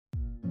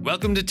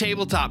Welcome to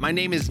Tabletop. My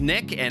name is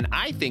Nick, and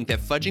I think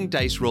that fudging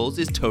dice rolls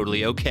is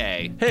totally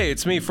okay. Hey,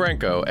 it's me,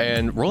 Franco,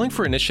 and rolling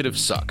for initiative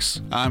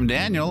sucks. I'm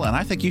Daniel, and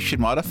I think you should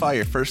modify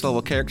your first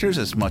level characters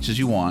as much as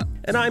you want.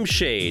 And I'm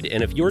Shade,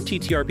 and if your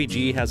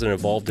TTRPG hasn't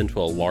evolved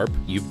into a LARP,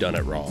 you've done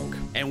it wrong.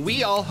 And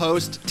we all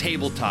host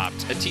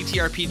Tabletopped, a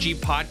TTRPG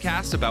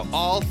podcast about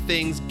all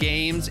things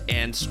games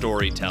and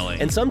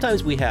storytelling. And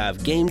sometimes we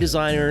have game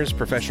designers,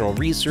 professional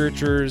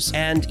researchers,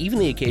 and even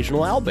the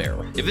occasional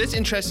owlbear. If this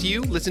interests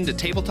you, listen to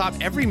Tabletop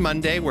every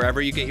Monday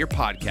wherever you get your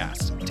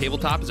podcasts.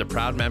 Tabletop is a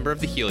proud member of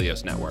the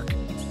Helios Network.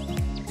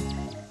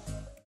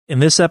 In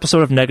this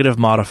episode of Negative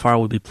Modifier,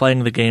 we'll be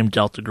playing the game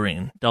Delta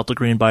Green. Delta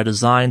Green, by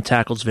design,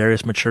 tackles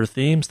various mature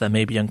themes that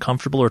may be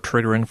uncomfortable or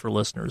triggering for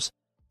listeners.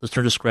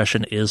 Listener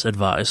discretion is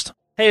advised.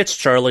 Hey, it's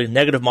Charlie,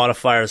 Negative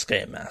Modifier's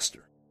Game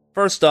Master.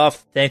 First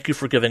off, thank you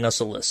for giving us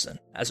a listen.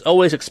 As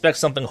always, expect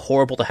something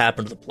horrible to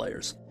happen to the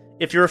players.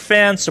 If you're a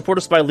fan, support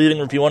us by leaving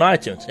a review on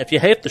iTunes. If you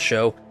hate the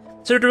show,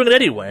 consider doing it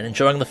anyway and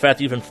enjoying the fact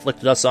that you've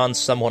inflicted us on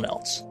someone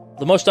else. For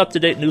the most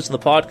up-to-date news in the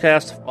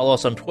podcast, follow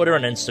us on Twitter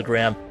and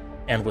Instagram.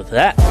 And with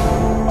that...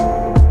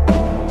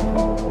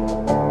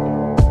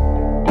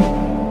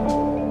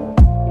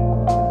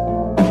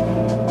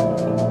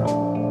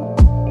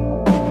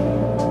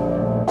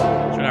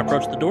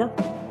 approach the door?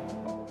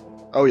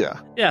 Oh, yeah.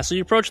 Yeah, so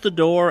you approach the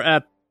door.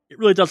 It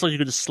really does look like you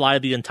could just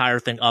slide the entire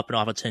thing up and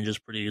off its hinges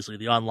pretty easily.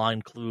 The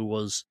online clue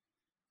was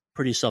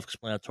pretty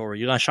self-explanatory.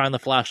 You going to shine the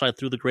flashlight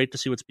through the grate to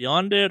see what's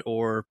beyond it,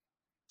 or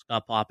it's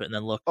going to pop it and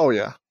then look? Oh,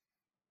 yeah.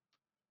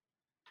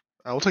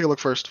 We'll take a look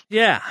first.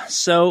 Yeah,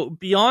 so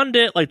beyond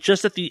it, like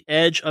just at the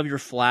edge of your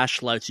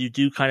flashlights, you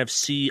do kind of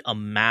see a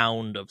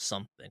mound of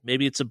something.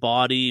 Maybe it's a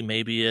body,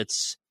 maybe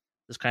it's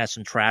there's kind of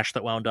some trash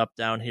that wound up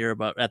down here,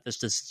 but at this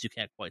distance, you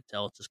can't quite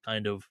tell. It's just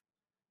kind of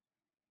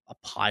a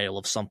pile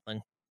of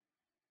something.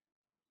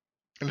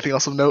 Anything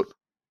else of note?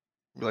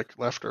 Like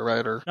left or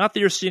right? Or not that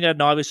you're seeing at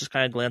an obvious, just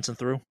kind of glancing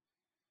through.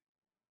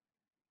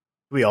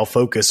 We all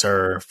focus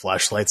our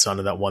flashlights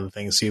onto that one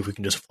thing, see if we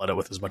can just flood it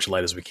with as much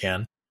light as we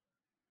can.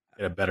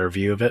 Get a better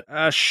view of it.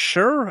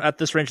 Sure. At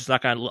this range, it's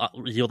not going to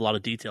yield a lot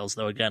of details,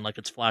 though. Again, like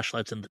it's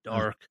flashlights in the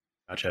dark.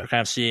 Gotcha. You're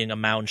kind of seeing a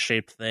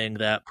mound-shaped thing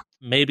that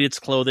maybe it's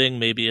clothing,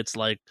 maybe it's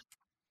like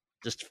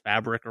just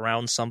fabric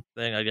around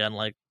something. Again,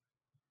 like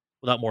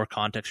without more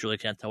context, you really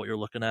can't tell what you're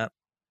looking at.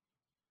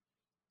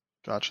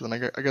 Gotcha.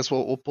 Then I guess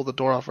we'll pull the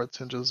door off its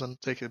hinges and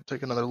take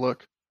another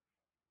look.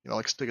 You know,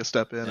 like take a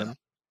step in and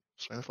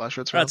swing the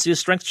flashlights around. All right, see a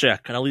strength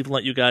check, and I'll even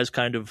let you guys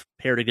kind of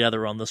pair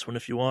together on this one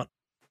if you want.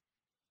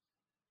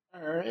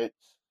 All right.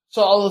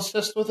 So I'll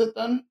assist with it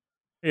then?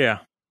 Yeah.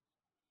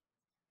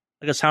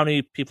 I guess how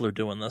many people are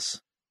doing this?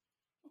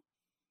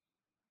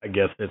 I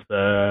guess it's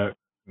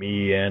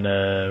me and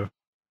oh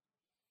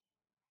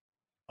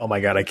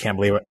my god, I can't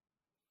believe it.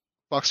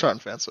 Foxtrot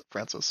and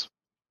Francis.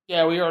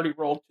 Yeah, we already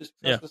rolled just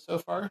so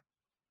far. All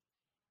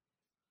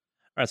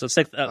right, so let's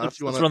take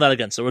let's run that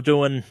again. So we're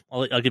doing.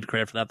 I'll give you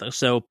credit for that though.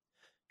 So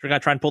you're gonna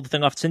try and pull the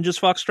thing off its hinges,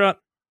 Foxtrot.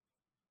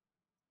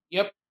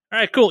 Yep. All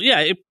right, cool.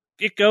 Yeah,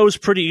 it goes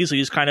pretty easily.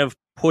 You just kind of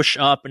push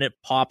up and it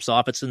pops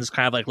off. It's in this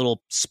kind of like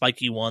little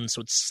spiky one, so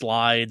it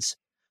slides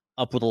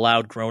up with a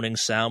loud groaning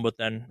sound, but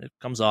then it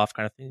comes off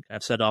kind of thing.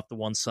 I've set off to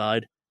one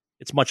side.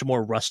 It's much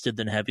more rusted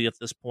than heavy at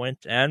this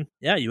point, and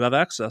yeah, you have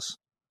access.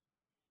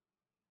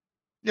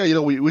 Yeah, you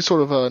know, we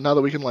sort of now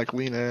that we can like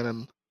lean in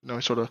and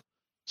we sort of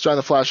shine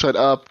the flashlight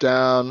up,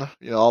 down,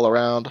 all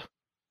around,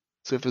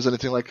 see if there's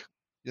anything like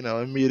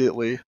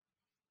immediately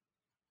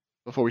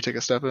before we take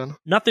a step in.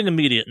 Nothing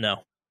immediate, no.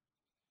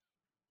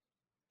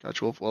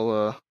 Gotcha.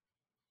 Well,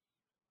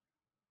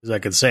 as I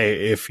could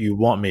say, if you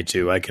want me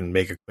to, I can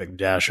make a quick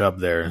dash up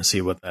there and see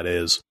what that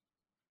is. I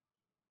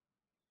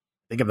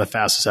think I'm the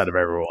fastest out of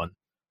everyone.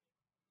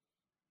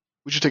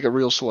 We should take it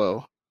real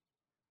slow.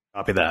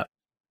 Copy that.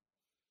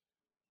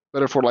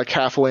 Better for like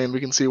half lane,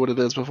 we can see what it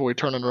is before we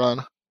turn and run.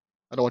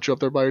 I don't want you up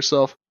there by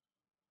yourself.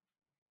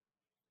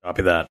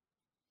 Copy that.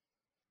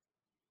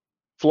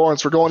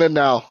 Florence, we're going in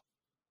now.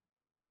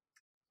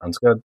 Sounds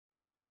good.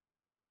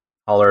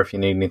 Holler if you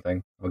need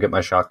anything. I'll get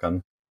my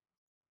shotgun.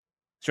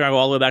 So you're going to go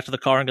all the way back to the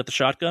car and get the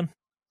shotgun?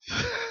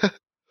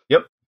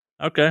 Yep.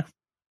 Okay.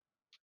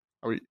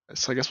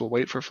 So I guess we'll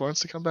wait for Florence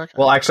to come back?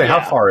 Well, actually,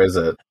 how far is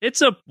it?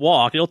 It's a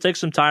walk. It'll take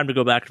some time to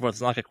go back and forth.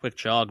 It's not like a quick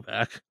jog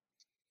back.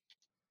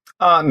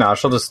 No,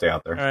 she'll just stay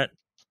out there. All right.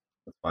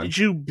 That's fine. Did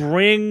you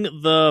bring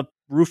the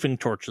roofing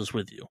torches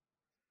with you?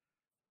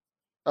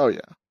 Oh,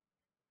 yeah.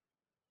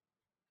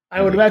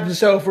 I would imagine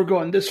so if we're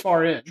going this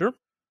far in. Sure.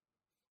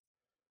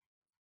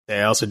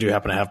 I also do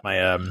happen to have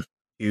my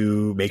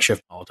 2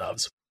 makeshift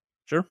Molotovs.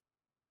 Sure.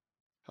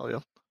 Hell yeah.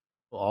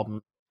 Well,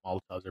 all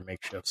Molotovs are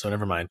makeshift, so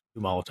never mind. 2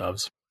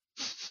 Molotovs.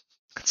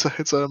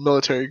 It's a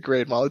military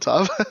grade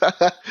Molotov.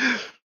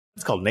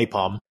 It's called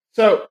napalm.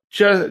 So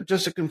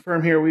just to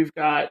confirm here, we've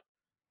got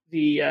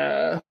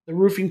the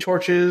roofing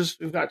torches,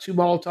 we've got 2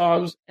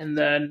 Molotovs, and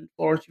then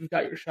Florence, you've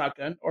got your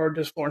shotgun. Or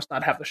does Florence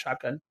not have the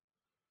shotgun?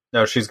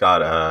 No, she's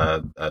got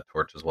a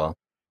torch as well.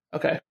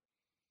 Okay.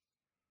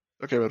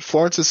 Okay, but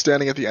Florence is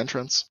standing at the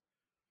entrance.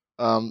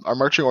 Our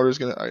marching order is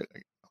gonna.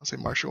 I'll say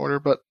marching order,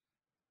 but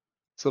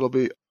so it'll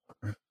be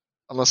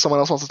unless someone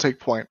else wants to take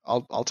point.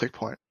 I'll take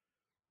point.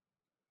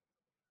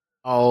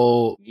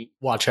 I'll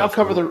watch out. I'll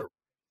cover the.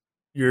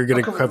 You're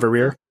gonna cover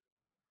rear.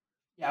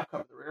 Yeah, I'll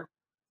cover the rear.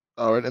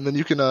 All right, and then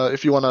you can,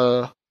 if you want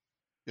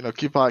to,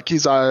 keep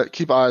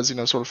eyes,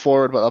 sort of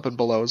forward, but up and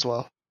below as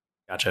well.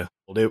 Gotcha.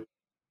 We'll do.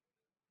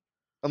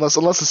 Unless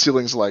the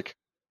ceiling's like,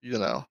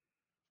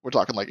 we're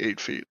talking like 8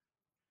 feet.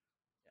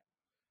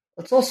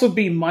 Let's also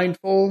be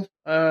mindful.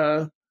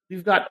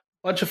 We've got a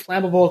bunch of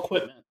flammable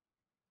equipment,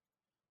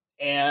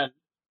 and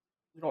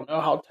we don't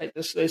know how tight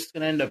this is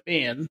going to end up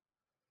being.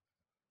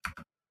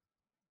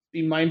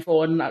 Be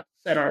mindful and not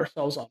set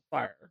ourselves on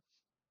fire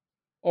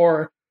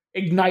or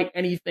ignite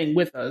anything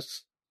with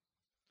us.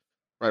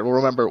 Right. Well,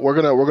 remember, we're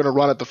gonna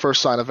run at the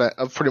first sign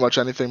of pretty much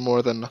anything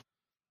more than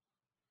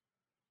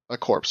a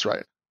corpse,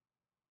 right?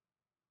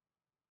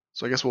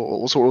 So I guess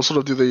we'll sort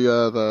of do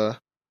the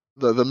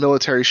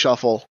military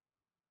shuffle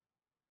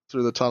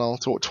through the tunnel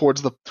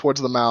towards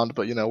the mound.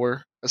 But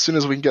we're as soon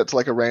as we can get to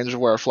like a range of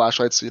where our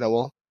flashlights,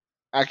 will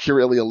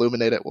accurately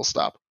illuminate it, we'll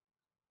stop.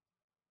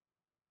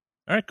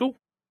 All right, cool.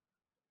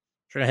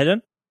 Should I head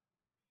in?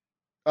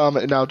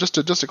 Now just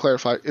to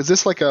clarify, is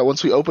this like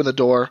once we open the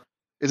door,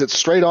 is it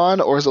straight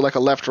on or is it like a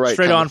left right?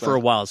 Straight on for a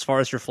while. As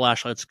far as your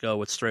flashlights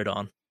go, it's straight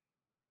on.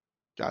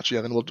 Gotcha.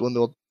 Yeah, then we'll do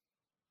the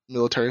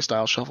military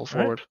style shuffle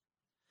forward. Right.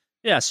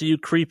 Yeah, so you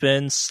creep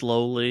in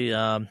slowly.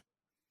 You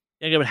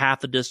give it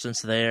half the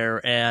distance there,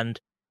 and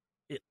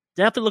it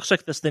definitely looks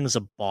like this thing is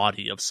a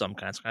body of some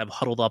kind. It's kind of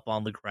huddled up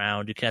on the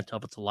ground. You can't tell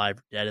if it's alive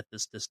or dead at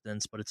this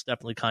distance, but it's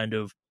definitely kind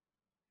of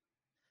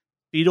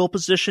fetal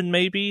position,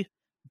 maybe.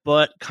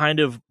 But kind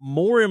of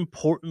more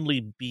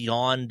importantly,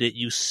 beyond it,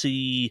 you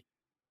see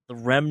the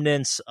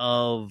remnants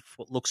of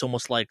what looks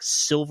almost like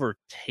silver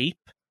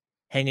tape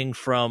hanging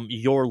from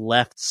your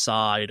left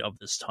side of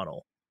this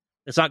tunnel.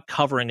 It's not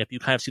covering it. You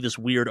kind of see this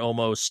weird,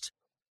 almost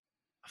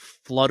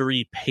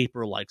fluttery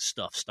paper-like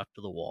stuff stuck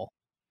to the wall.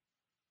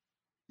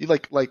 You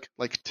like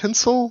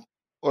tinsel,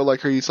 or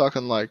like are you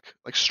talking like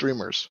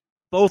streamers?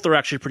 Both are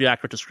actually pretty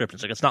accurate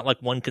descriptions. Like it's not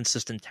like one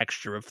consistent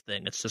texture of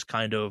thing. It's just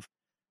kind of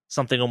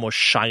something almost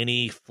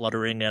shiny,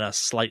 fluttering, and a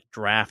slight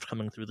draft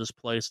coming through this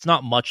place. It's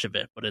not much of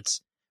it, but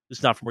it's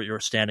not from where you're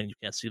standing. You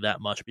can't see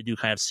that much, but you do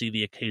kind of see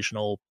the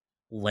occasional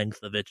length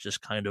of it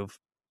just kind of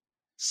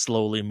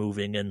slowly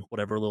moving in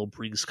whatever little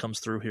breeze comes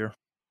through here.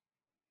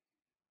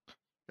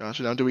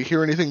 Gotcha. Now, do we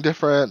hear anything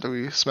different? Do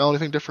we smell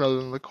anything different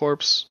other than the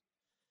corpse?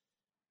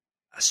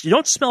 So you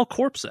don't smell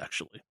corpse,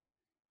 actually.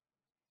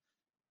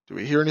 Do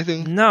we hear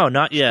anything? No,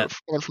 not yet.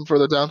 Coming from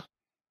further down?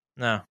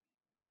 No.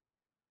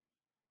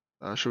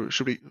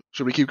 Should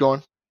we keep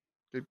going?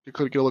 Could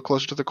get a little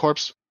closer to the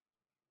corpse?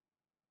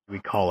 Do we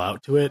call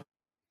out to it?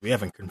 We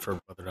haven't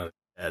confirmed whether or not it's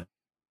dead.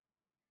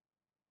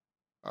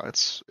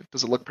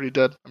 Does it look pretty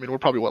dead? I mean, we're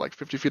probably like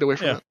 50 feet away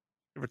from it.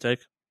 Give or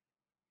take.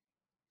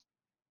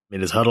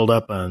 It is huddled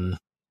up on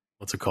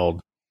what's it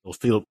called? It'll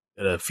feel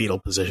at a fetal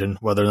position.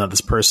 Whether or not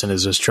this person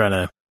is just trying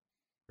to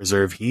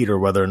preserve heat, or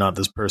whether or not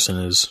this person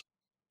is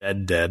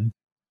dead. Do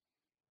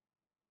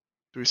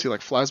we see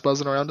like flies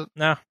buzzing around it?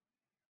 No. I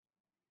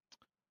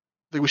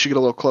think we should get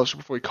a little closer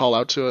before we call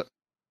out to it.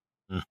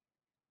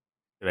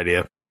 Good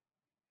idea.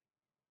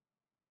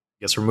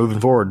 Guess we're moving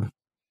forward.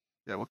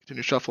 Yeah, we'll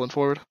continue shuffling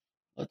forward.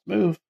 Let's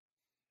move.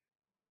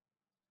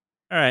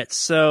 All right,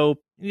 so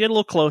you get a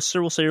little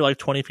closer. We'll say you're like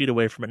 20 feet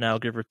away from it now,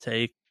 give or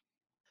take.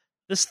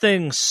 This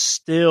thing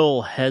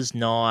still has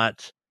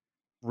not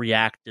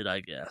reacted, I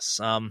guess.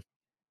 And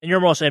you're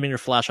almost aiming your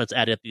flashlights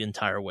at it the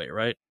entire way,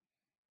 right?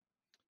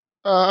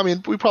 I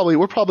mean, we're probably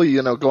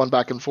going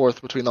back and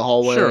forth between the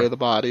hallway, Sure. the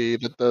body,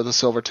 the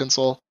silver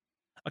tinsel.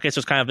 Okay,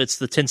 so it's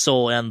the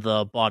tinsel and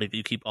the body that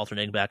you keep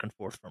alternating back and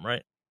forth from,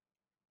 right?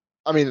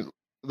 I mean,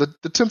 the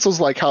tinsel's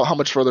like how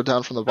much further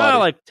down from the body?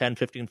 Like 10,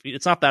 15 feet.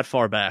 It's not that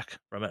far back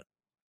from it.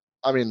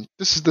 I mean,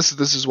 this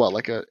is what,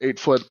 like a 8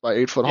 foot by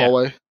 8 foot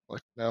hallway?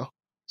 Like, no.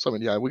 So I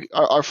mean, yeah,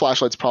 our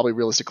flashlights probably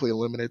realistically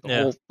illuminate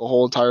the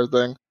whole entire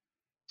thing.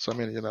 So I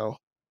mean,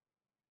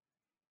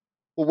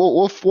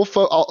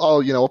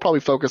 we'll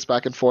probably focus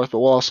back and forth, but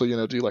we'll also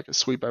do like a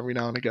sweep every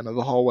now and again of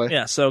the hallway.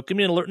 Yeah. So give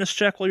me an alertness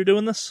check while you're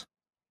doing this.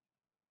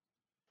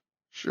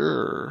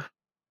 Sure.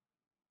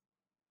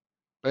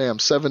 Bam,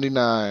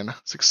 79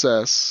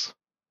 success.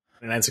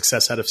 29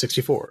 success out of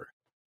 64.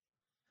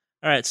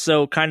 All right,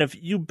 so kind of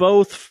you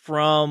both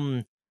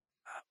from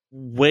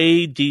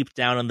way deep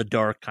down in the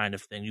dark kind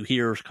of thing. You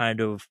hear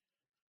kind of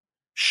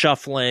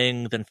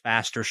shuffling, then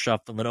faster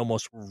shuffling, then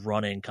almost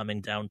running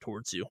coming down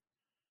towards you.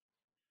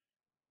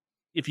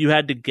 If you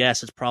had to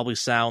guess, it probably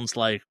sounds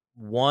like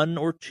one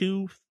or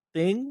two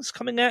things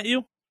coming at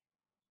you.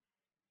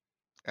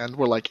 And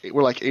we're like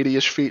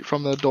 80-ish feet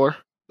from the door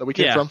that we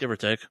came from. Give or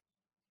take.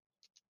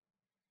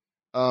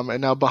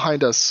 And now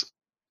behind us,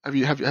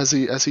 has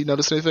he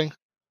noticed anything?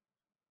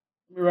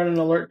 We run an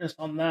alertness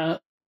on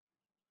that.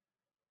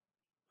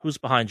 Who's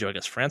behind you? I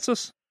guess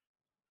Francis.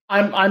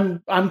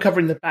 I'm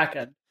covering the back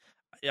end.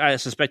 I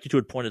suspect you two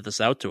had pointed this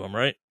out to him,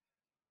 right?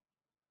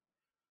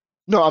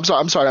 No, I'm sorry.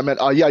 I'm sorry. I meant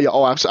yeah.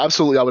 Oh,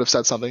 absolutely. I would have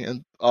said something.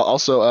 And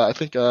also, I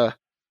think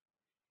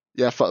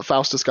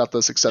Faustus got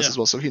the success as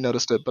well, so he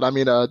noticed it. But I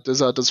mean,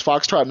 does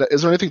Foxtrot?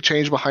 Is there anything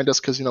changed behind us?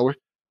 Because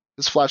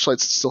his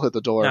flashlights still hit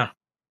the door. No.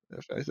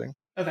 If anything.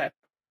 Okay.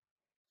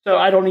 So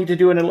I don't need to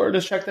do an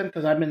alertness check then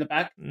because I'm in the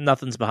back.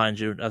 Nothing's behind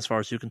you, as far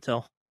as you can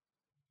tell.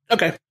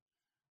 Okay.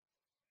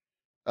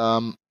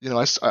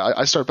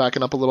 I start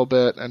backing up a little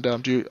bit, and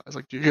do you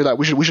hear that?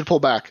 We should pull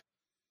back.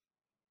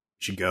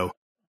 We should go.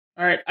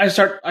 All right. I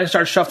start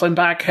shuffling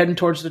back, heading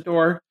towards the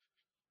door.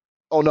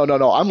 Oh no!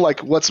 I'm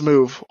like, let's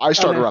move. I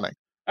start running.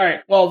 All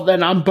right. Well,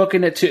 then I'm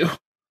booking it too. Can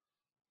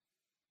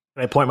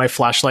I point my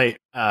flashlight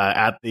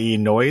at the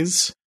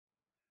noise?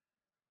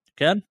 You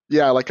can?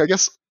 Yeah, like I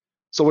guess.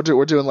 So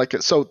we're doing like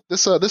so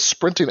this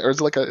sprinting, or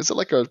is it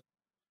like a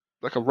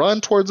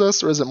run towards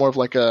us, or is it more of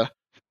like a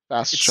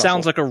fast? It shuffle?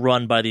 sounds like a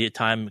run by this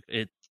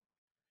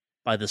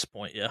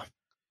point. Yeah.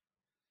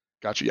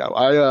 Gotcha.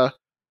 Yeah,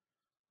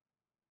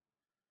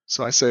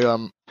 so I say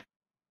we'll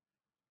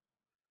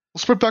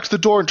sprint back to the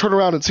door and turn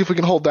around and see if we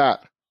can hold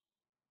that.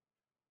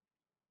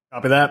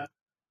 Copy that.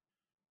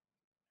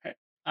 Okay.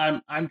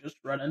 I'm just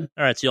running.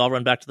 All right, so you all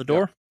run back to the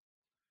door?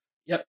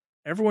 Yep.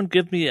 Everyone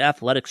give me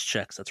athletics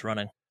checks. That's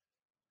running.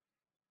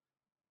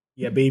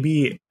 Yeah,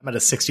 baby. I'm at a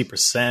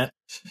 60%.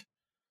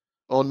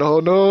 Oh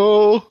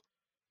no.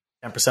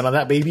 10% on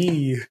that,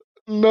 baby.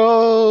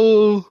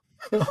 No.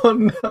 Oh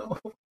no.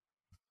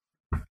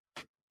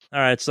 All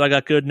right, so I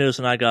got good news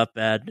and I got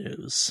bad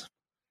news.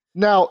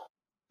 Now,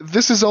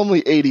 this is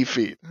only 80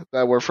 feet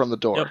that we're from the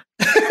door.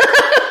 Yep.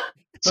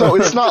 So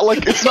it's not like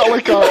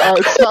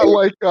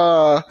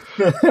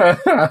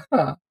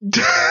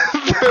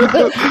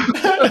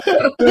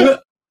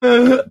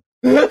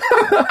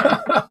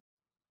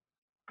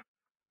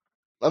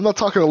I'm not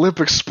talking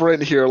Olympic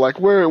sprint here. Like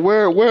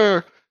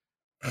where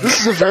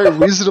this is a very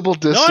reasonable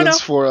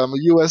distance for a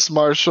U.S.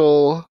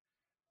 Marshal.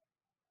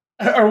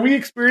 Are we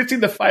experiencing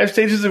the 5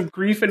 stages of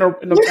grief in a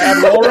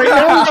bad roll right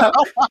now?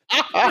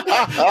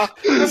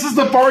 This is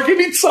the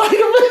bargaining side of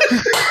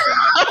it.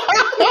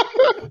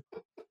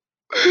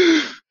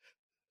 Did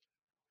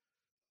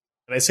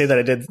I say that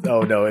I did?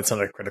 Oh no, it's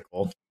not a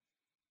critical.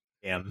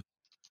 Damn.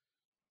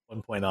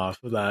 1 point off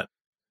with that.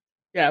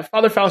 Yeah,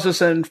 Father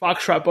Faustus and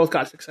Foxtrot both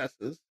got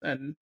successes,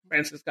 and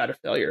Francis got a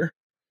failure.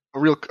 A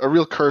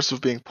real curse of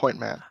being point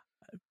man.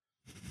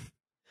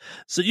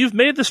 So you've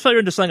made this failure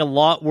into something a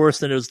lot worse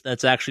than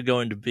that's actually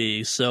going to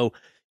be. So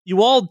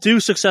you all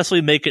do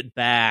successfully make it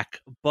back,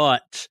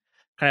 but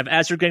kind of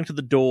as you're getting to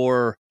the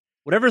door,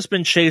 whatever's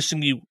been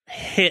chasing you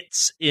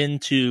hits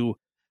into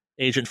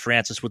Agent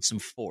Francis with some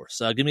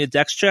force. Give me a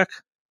dex check.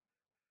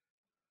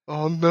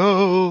 Oh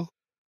no.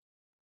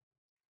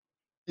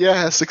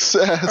 Yeah,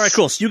 success. All right,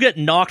 cool. So you get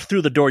knocked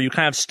through the door. You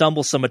kind of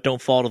stumble some, but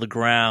don't fall to the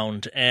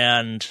ground.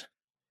 And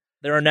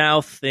there are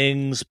now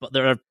things, but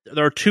there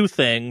are 2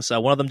 things.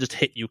 One of them just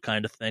hit you,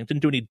 kind of thing.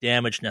 Didn't do any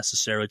damage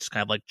necessarily. Just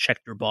kind of like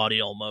checked your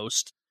body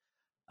almost.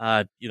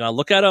 You gotta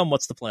look at them.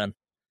 What's the plan?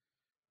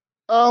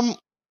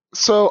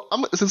 So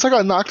since I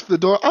got knocked through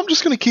the door, I'm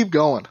just gonna keep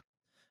going. All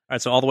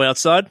right, so all the way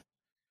outside.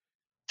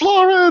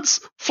 Florence.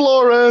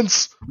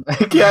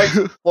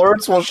 Yeah,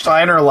 Florence will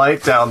shine her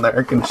light down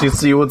there. Can she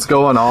see what's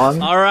going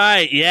on? All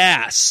right,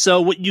 yeah. So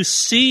what you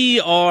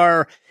see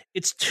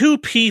it's 2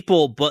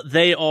 people, but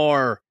they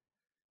are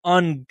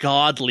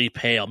ungodly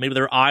pale. Maybe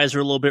their eyes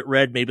are a little bit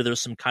red. Maybe there's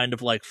some kind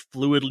of like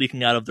fluid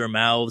leaking out of their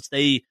mouths.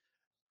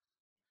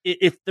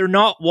 If they're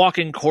not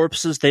walking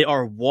corpses, they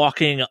are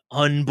walking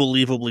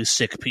unbelievably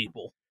sick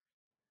people.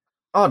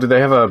 Oh, do they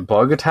have a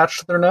bug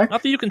attached to their neck?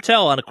 Not that you can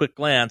tell on a quick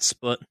glance,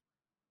 but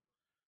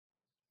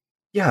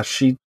yeah,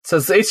 she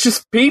says it's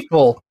just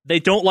people. They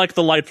don't like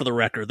the light, for the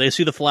record. They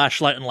see the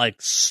flashlight and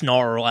like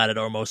snarl at it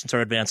almost and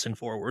start advancing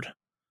forward.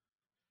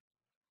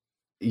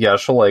 Yeah,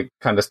 she'll like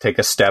kind of take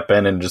a step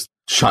in and just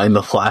shine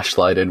the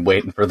flashlight in,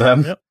 waiting for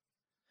them. Yep.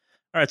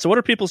 All right, so what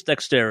are people's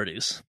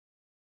dexterities?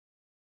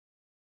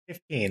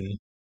 15.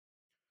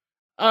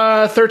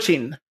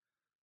 13.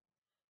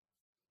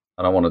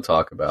 I don't want to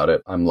talk about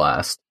it. I'm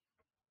last.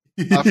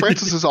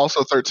 Francis is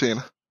also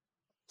 13.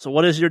 So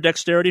what is your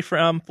dexterity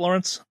from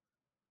Florence?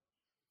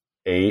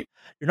 8.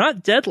 You're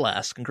not dead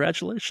last.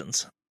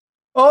 Congratulations.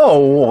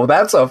 Oh,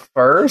 that's a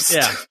first.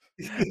 Yeah.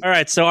 All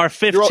right, so our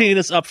 15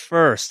 is up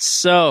first.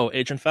 So,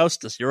 Agent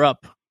Faustus, you're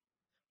up.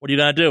 What are you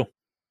going to do?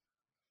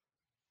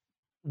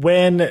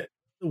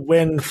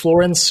 When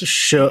Florence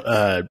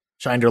shined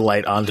her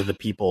light onto the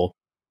people,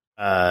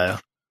 were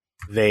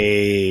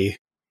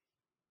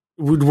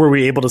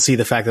we able to see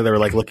the fact that they were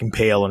like looking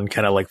pale and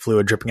kind of like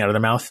fluid dripping out of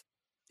their mouth?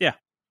 Yeah.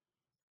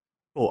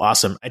 Cool,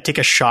 awesome. I take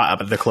a shot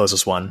up at the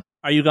closest one.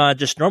 Are you going to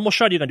just normal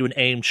shot, or are you going to do an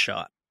aimed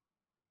shot?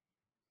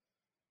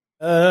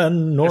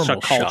 Normal a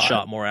called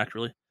shot, more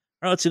accurately.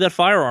 All right, let's see that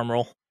firearm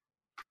roll. Is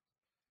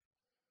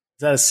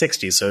that a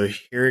 60? So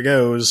here it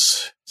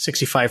goes.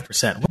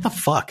 65%. What the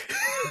fuck?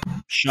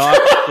 Shot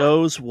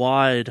goes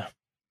wide.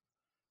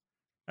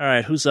 All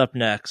right, who's up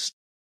next?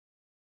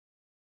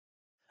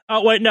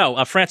 Oh, wait,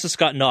 no. Francis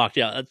got knocked.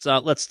 Yeah,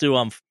 let's do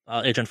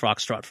Agent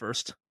Foxtrot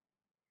first.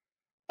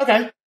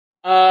 Okay.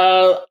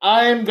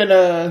 I'm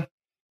gonna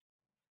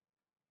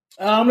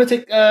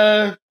take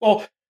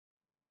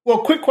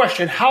quick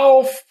question.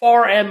 How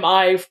far am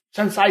I,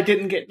 since I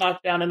didn't get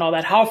knocked down and all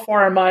that, how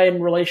far am I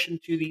in relation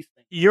to these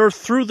things? You're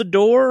through the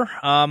door.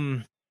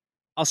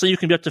 I'll say you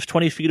can be up to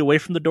 20 feet away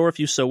from the door if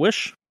you so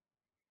wish.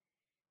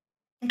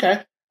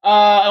 Okay.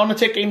 I want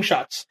to take aim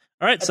shots.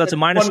 All right, so that's a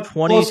minus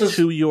 20 closest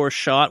to your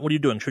shot. What are you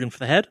doing? Shooting for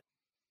the head?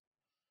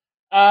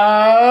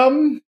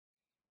 Yeah.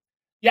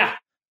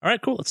 All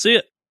right, cool. Let's see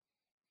it.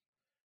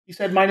 You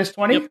said minus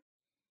 20? Yep.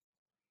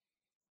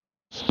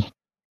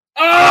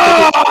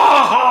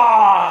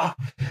 Ah!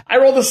 I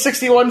rolled a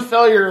 61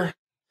 failure.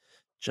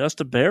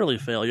 Just a barely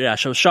failure. Yeah,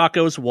 so shot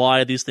goes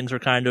wide. These things are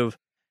kind of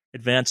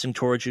advancing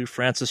towards you.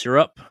 Francis, you're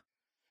up.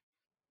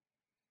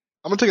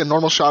 I'm going to take a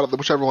normal shot at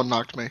whichever one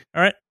knocked me.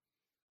 All right.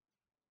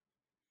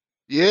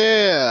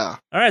 Yeah.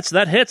 All right, so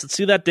that hits. Let's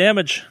see that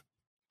damage.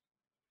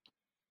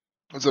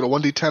 Is it a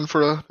 1d10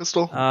 for a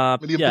pistol?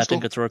 Medium yeah, pistol?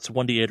 I think it's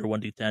 1d8 or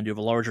 1d10. Do you have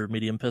a larger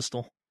medium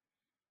pistol?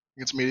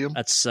 It's medium?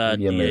 That's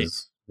medium D8.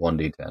 is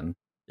 1d10.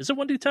 Is it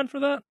 1d10 for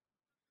that?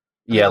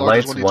 Yeah,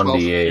 light's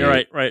 1d8.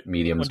 You're right.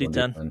 Medium's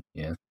 1d10. 1d10.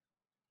 Yeah.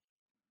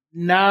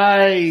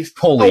 Nice.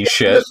 Holy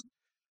shit.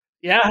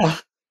 Yeah.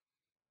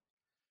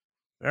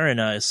 Very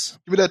nice.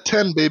 Give me that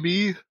 10,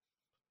 baby.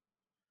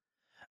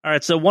 All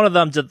right, so one of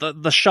them,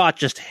 the shot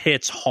just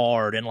hits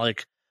hard, and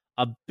like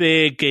a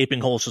big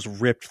gaping hole is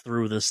just ripped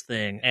through this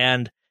thing.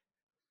 And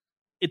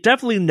it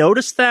definitely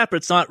noticed that, but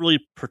it's not really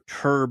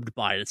perturbed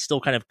by it. It's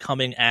still kind of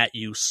coming at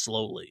you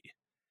slowly.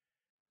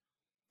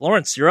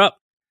 Lawrence, you're up.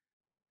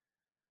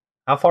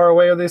 How far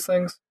away are these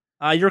things?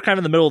 You're kind of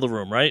in the middle of the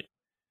room, right?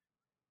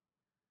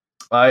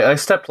 I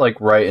stepped like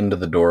right into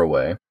the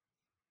doorway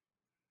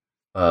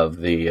of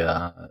the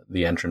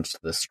entrance to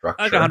this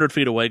structure. Like 100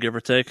 feet away, give or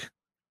take.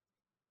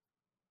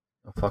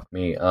 Oh, fuck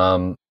me.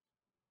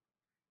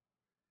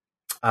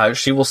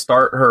 She will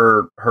start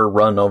her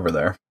run over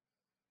there.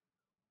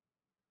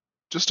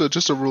 Just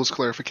a rules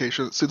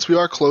clarification. Since we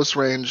are close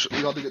range,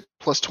 we ought to get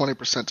plus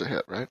 20% to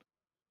hit, right?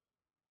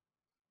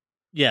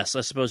 Yes,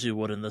 I suppose you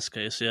would in this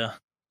case, yeah.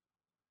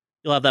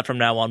 You'll have that from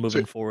now on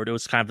moving forward. It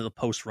was kind of the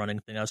post-running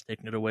thing I was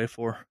taking it away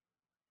for.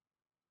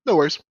 No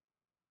worries.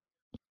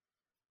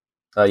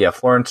 Yeah,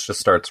 Florence just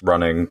starts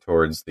running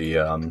towards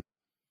the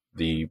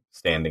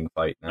standing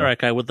fight now. All right,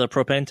 guy, with the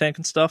propane tank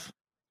and stuff?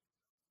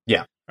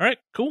 Yeah. All right,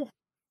 cool.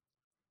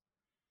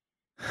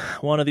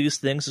 One of these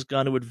things is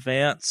going to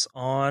advance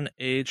on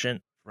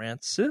Agent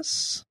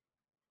Francis.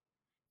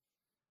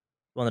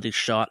 One that he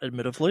shot,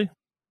 admittedly.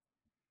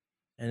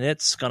 And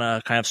it's going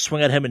to kind of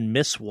swing at him and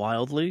miss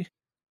wildly.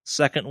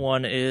 Second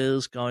one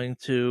is going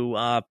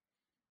to...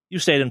 you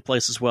stayed in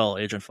place as well,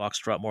 Agent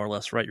Foxtrot, more or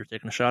less, right? You're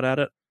taking a shot at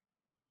it?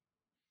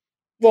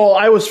 Well,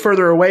 I was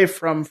further away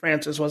from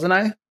Francis, wasn't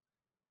I?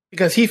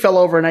 Because he fell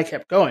over and I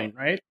kept going,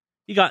 right?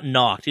 He got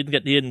knocked. He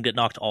didn't get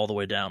knocked all the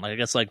way down. Like I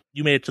guess like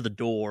you made it to the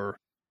door,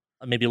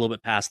 maybe a little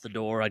bit past the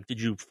door. Like,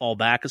 did you fall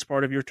back as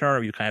part of your turn, or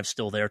are you kind of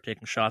still there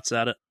taking shots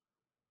at it?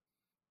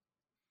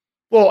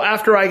 Well,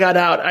 after I got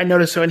out, I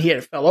noticed when he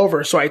had fell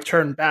over, so I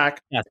turned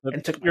back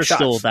and took my you're shots.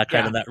 Still that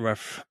kind of that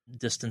rough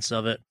distance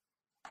of it.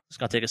 It's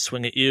gonna take a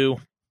swing at you,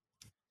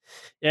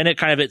 and it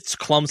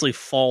clumsily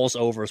falls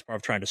over as part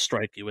of trying to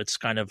strike you. It's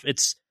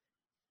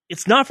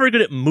not very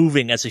good at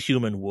moving as a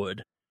human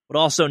would, but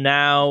also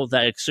now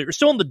that you're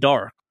still in the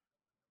dark.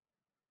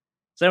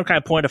 So I'm kind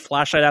of point a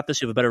flashlight at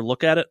this. You have a better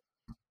look at it.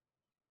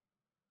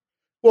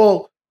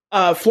 Well,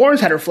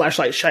 Florence had her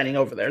flashlight shining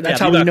over there. That's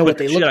how we know what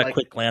they look like. She got a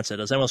quick glance at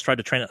it. Has anyone else tried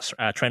to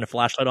train a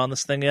flashlight on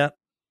this thing yet?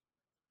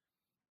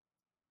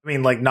 I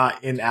mean, like,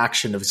 not in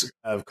action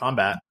of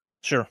combat.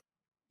 Sure.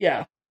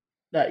 Yeah.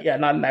 Not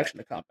in action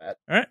of combat.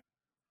 All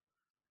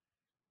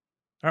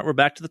right, we're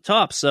back to the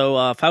top.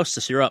 So,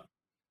 Faustus, you're up.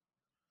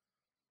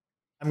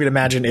 I'm going to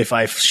imagine if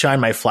I shine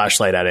my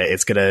flashlight at it,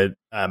 it's going to...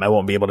 I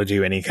won't be able to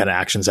do any kind of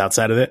actions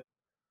outside of it?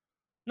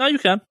 No, you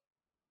can.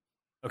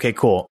 Okay,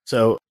 cool.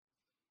 So,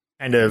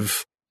 kind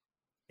of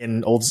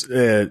in old...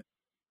 I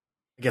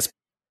guess...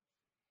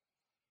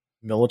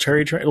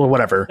 military training or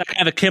whatever. That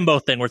kind of akimbo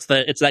thing where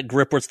it's that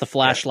grip where it's the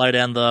flashlight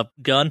and the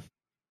gun.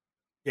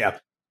 Yeah.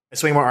 I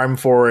swing my arm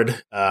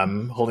forward,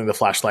 holding the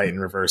flashlight in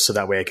reverse so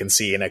that way I can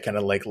see, and I kind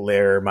of like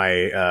layer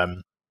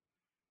my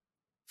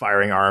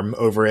firing arm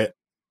over it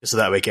so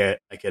that way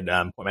I could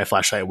point my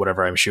flashlight at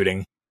whatever I'm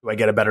shooting. Do I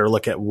get a better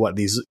look at what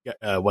these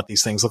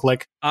things look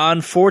like?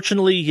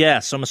 Unfortunately,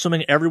 yes. So I'm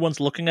assuming everyone's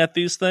looking at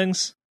these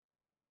things.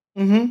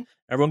 Mm-hmm.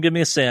 Everyone give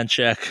me a sand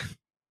check.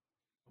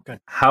 Okay.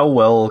 How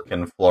well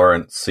can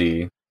Florence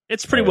see?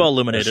 It's pretty well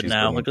illuminated she's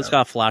now. doing Like it's that.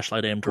 got a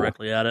flashlight aimed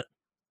directly at it.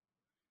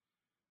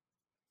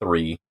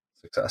 3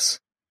 success.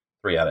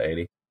 3 out of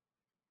 80.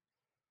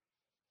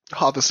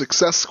 Oh, the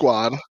success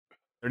squad.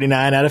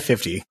 39 out of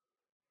 50.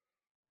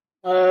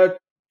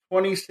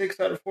 26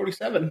 out of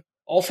 47.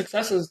 All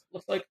successes,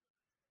 looks like.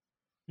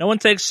 No one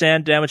takes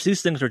sand damage.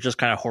 These things are just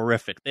kind of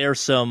horrific. They are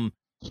some...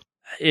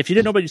 If you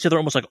didn't know about it, you'd say they're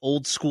almost like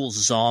old school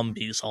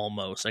zombies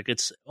almost. Like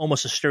it's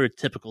almost a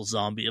stereotypical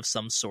zombie of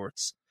some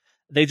sorts.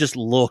 they just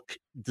look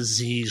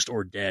diseased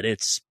or dead.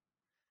 It's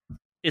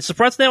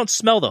surprising they don't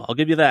smell, though. I'll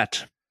give you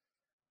that.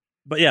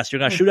 But yes, you're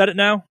going to shoot at it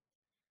now,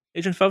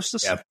 Agent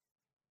Faustus? Yeah.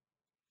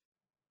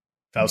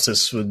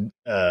 Faustus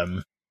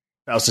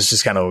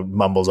just kind of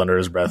mumbles under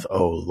his breath,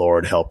 "Oh,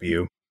 Lord, help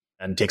you,"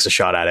 and takes a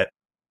shot at it.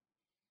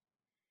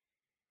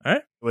 All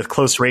right. With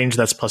close range,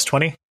 that's plus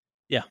 20?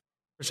 Yeah.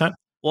 %?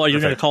 Well, you're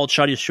going to call it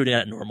shot, you're shooting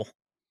at it normal.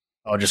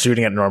 Oh, just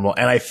shooting at normal.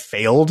 And I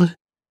failed?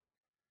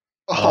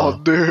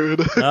 Oh,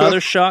 dude. Another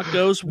shot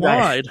goes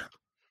wide.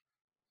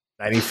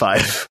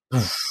 95.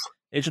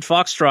 Agent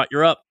Foxtrot,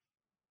 you're up.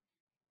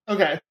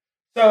 Okay.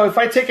 So if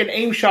I take an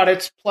aim shot,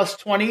 it's plus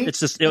 20.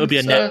 It would be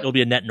a net. It'll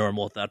be a net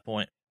normal at that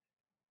point.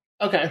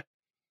 Okay.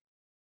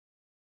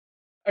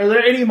 Are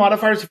there any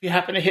modifiers if you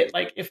happen to hit,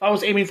 like, if I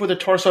was aiming for the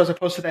torso as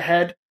opposed to the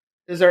head?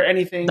 Is there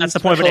anything? That's the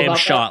point of an aim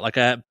shot.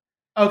 That?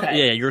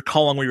 Okay. Yeah, you're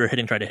calling where you're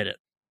hitting, try to hit it,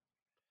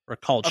 or a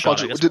called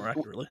shot. I guess more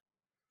accurately.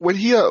 When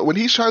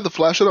he shined the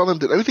flashlight on them,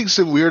 did anything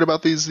seem weird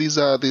about these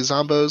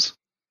zombos?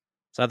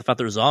 Aside the fact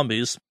they're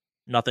zombies,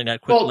 nothing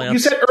at quick glance. You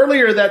said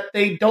earlier that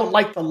they don't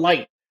like the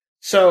light.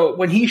 So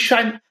when he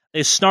shined,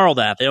 they snarl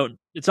that. They don't.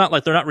 It's not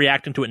like they're not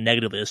reacting to it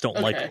negatively. They just don't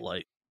like the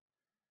light.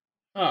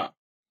 Huh.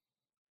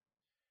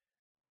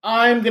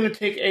 I'm gonna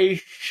take a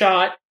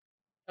shot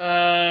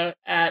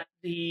at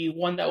the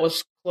one that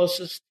was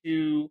closest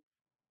to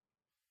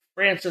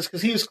Francis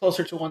because he was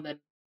closer to one than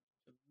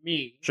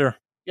me. Sure.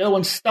 The other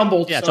one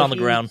stumbled. Yeah, it's on the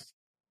ground.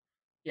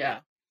 Yeah.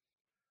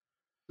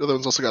 The other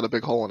one's also got a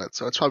big hole in it,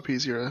 so it's probably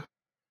easier to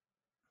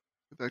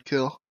get that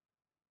kill.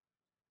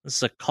 Is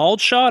this a called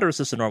shot or is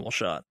this a normal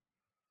shot?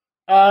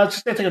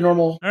 Just gonna take a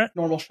normal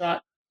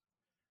shot.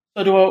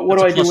 So what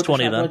do I do with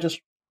 20 the shot? then? Do I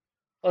just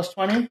plus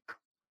 20?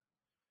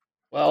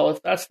 Well,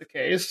 if that's the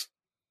case.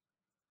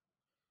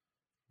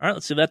 All right,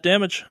 let's see that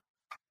damage.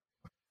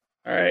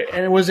 All right,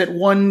 and was it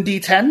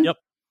 1d10? Yep.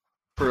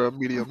 For a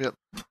medium, yep.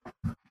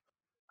 All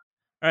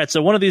right,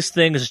 so one of these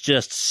things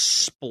just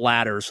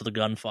splatters with the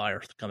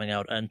gunfire coming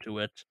out into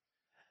it.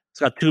 It's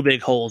got two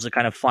big holes. It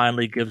kind of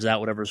finally gives out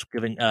whatever's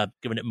giving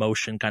it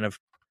motion, kind of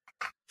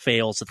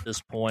fails at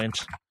this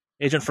point.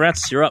 Agent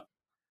Francis, you're up.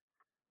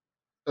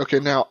 Okay,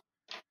 now,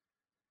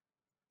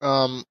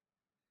 I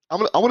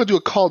want to do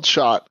a called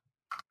shot,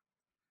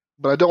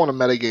 but I don't want to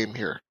metagame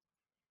here.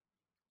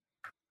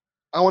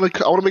 I want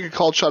to make a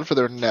called shot for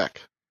their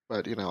neck,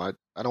 but I don't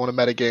want to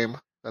metagame.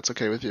 That's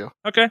okay with you.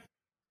 Okay,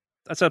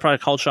 that's probably a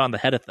called shot on the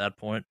head at that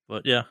point,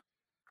 but yeah.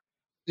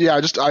 Yeah,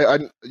 I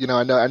know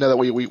that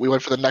we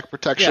went for the neck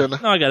protection. Yeah,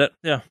 no, I get it.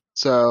 Yeah.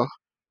 So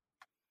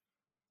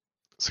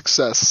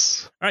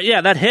success. All right,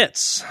 yeah, that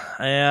hits,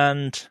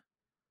 and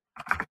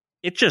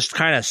it just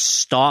kind of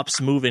stops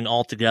moving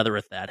altogether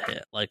at that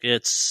hit. Like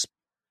it's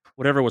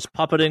whatever was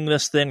puppeting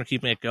this thing or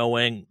keeping it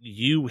going.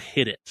 You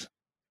hit it.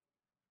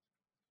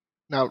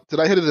 Now, did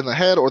I hit it in the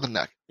head or the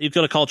neck? You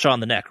got a called shot on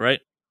the neck, right?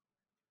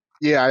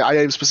 Yeah, I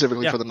aimed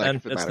specifically for the neck. And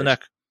if it it's matters. the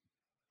neck.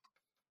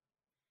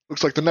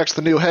 Looks like the neck's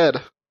the new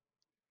head.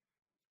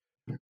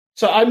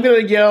 So I'm gonna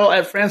yell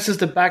at Francis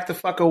to back the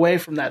fuck away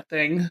from that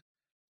thing,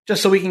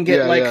 just so we can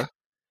get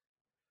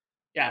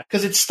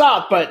because it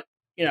stopped, but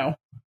yeah.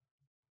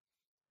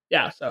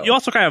 So You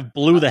also kind of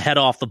blew the head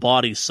off the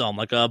body some.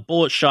 Like a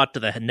bullet shot to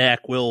the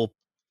neck will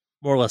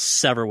more or less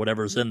sever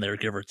whatever's in there,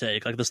 give or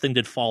take. Like this thing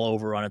did fall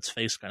over on its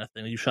face, kind of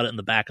thing. You shot it in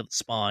the back of the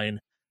spine.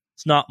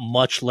 It's not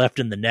much left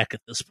in the neck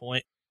at this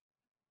point.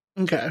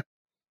 Okay.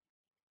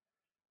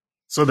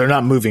 So they're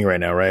not moving right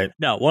now, right?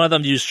 No, one of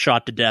them you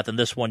shot to death, and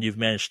this one you've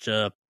managed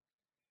to.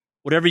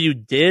 Whatever you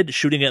did,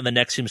 shooting it in the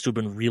neck seems to have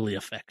been really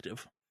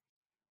effective.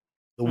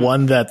 The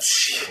one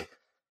that's.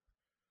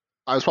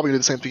 I was probably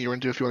going to do the same thing you were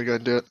going to do if you want to go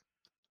ahead and do it.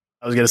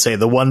 I was going to say,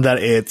 the one that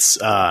it's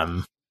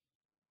on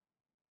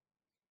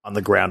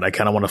the ground, I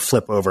kind of want to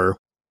flip over.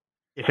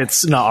 If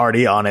it's not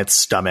already on its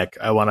stomach,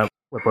 I want to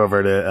flip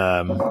over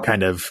to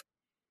kind of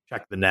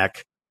check the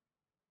neck.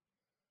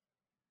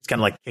 It's kind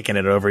of like kicking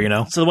it over,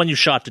 So the one you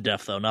shot to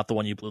death, though, not the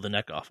one you blew the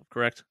neck off of,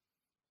 correct?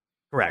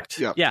 Correct.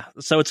 Yeah. Yeah,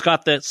 so it's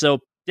got that. So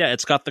yeah,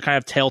 it's got the kind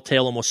of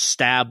telltale, almost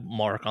stab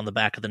mark on the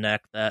back of the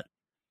neck that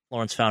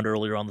Florence found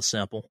earlier on the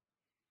sample.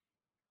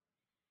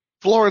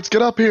 Florence,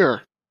 get up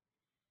here!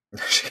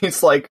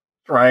 She's like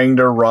trying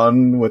to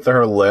run with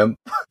her limp.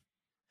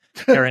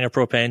 Carrying a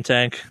propane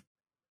tank.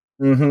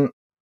 Mm-hmm.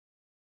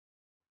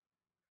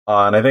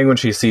 And I think when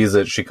she sees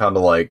it, she kind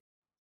of like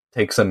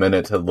takes a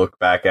minute to look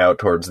back out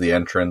towards the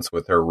entrance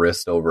with her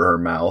wrist over her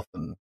mouth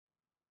and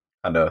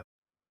kind of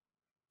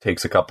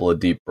takes a couple of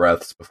deep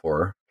breaths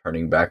before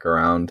turning back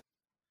around.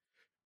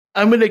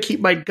 I'm going to keep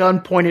my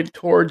gun pointed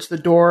towards the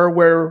door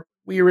where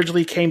we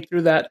originally came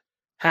through that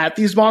had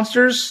these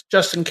monsters,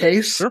 just in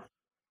case. Sure.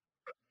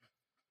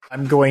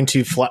 I'm going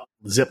to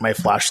zip my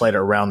flashlight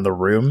around the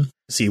room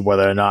to see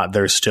whether or not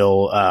there's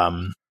still,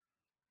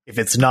 if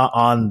it's not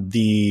on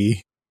the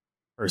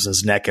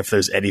person's neck, if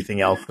there's anything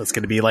else that's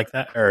going to be like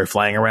that or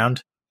flying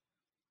around.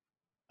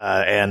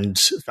 And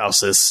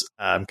Faustus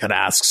kind of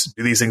asks,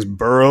 do these things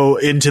burrow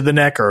into the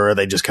neck or are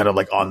they just kind of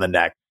like on the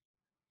neck?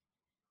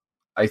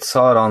 I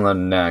saw it on the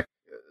neck.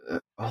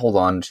 hold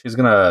on. She's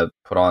gonna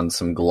put on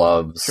some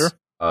gloves. Sure.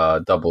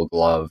 Double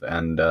glove,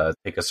 and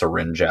take a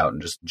syringe out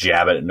and just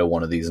jab it into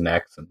one of these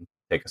necks and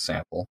take a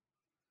sample.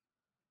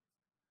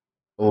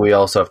 We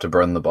also have to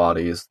burn the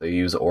bodies. They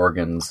use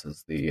organs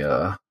as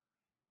the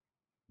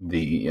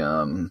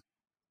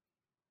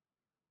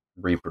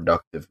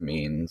reproductive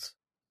means.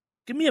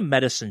 Give me a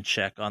medicine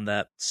check on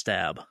that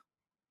stab.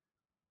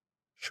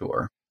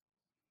 Sure.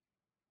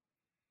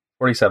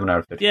 47 out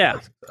of 50. Yeah.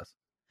 Success.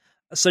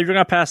 So you're going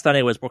to pass that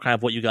anyways, more kind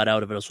of what you got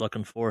out of it I was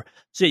looking for.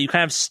 So yeah, you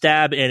kind of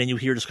stab in and you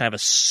hear just kind of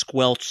a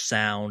squelch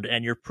sound,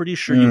 and you're pretty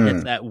sure you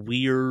hit that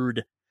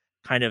weird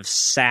kind of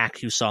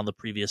sac you saw in the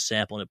previous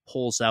sample, and it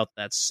pulls out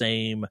that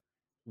same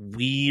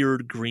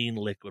weird green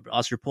liquid. But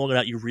as you're pulling it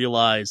out, you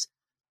realize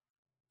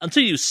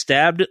until you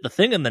stabbed it, the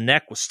thing in the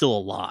neck was still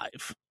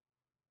alive.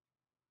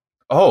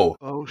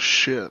 Oh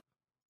shit.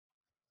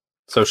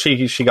 So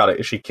she got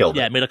it. She killed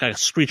it. Yeah, it made like a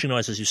screeching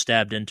noise as you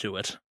stabbed into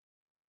it.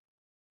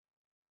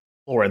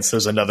 Florence,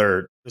 there's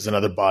another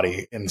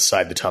body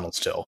inside the tunnel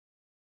still.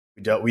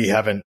 We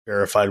haven't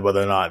verified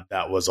whether or not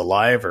that was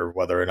alive or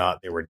whether or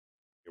not they were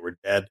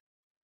dead.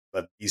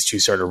 But these two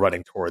started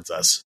running towards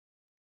us.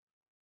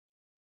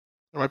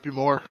 There might be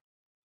more.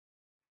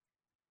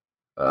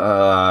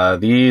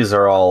 These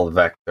are all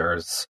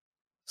vectors.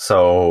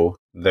 So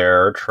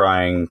they're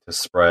trying to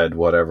spread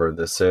whatever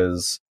this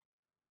is.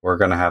 We're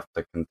going to have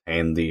to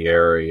contain the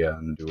area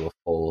and do a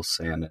full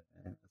sanitization.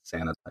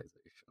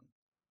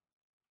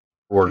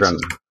 We're going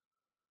to...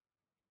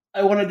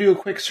 I want to do a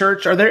quick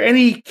search. Are there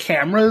any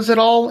cameras at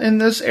all in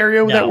this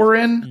area that we're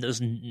in?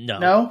 No.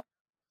 No?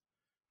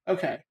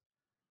 Okay.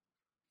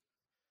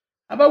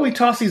 How about we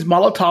toss these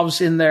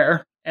Molotovs in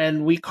there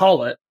and we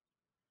call it?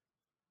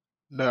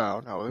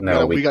 No.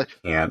 We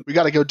can't. We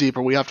got to go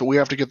deeper. We have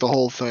to get the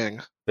whole thing.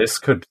 This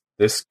could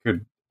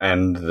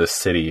end the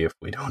city if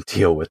we don't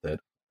deal with it.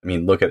 I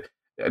mean, look at...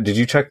 Did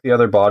you check the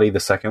other body, the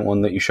second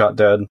one that you shot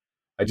dead?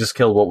 I just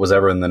killed what was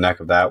ever in the neck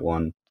of that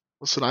one.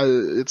 Listen,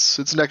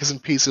 its neck is in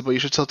pieces, but you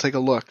should still take a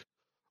look.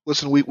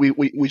 Listen, we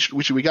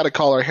got to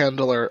call our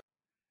handler.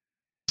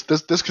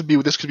 This could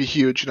be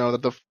huge. You know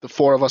that the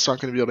four of us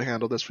aren't going to be able to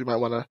handle this. We might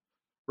want to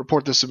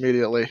report this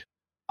immediately.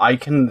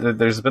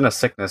 There's been a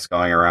sickness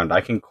going around.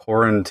 I can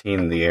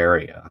quarantine the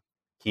area,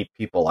 keep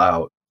people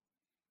out,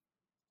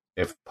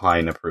 if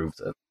Pine approves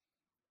it.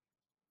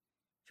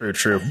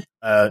 True.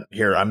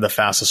 Here, I'm the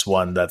fastest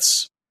one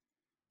that's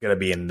gonna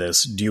be in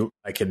this.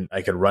 I can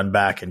run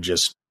back and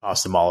just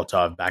toss the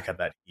Molotov back at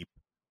that heap.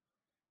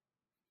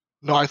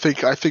 No, I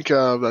think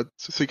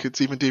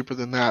it's even deeper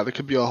than that. There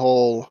could be a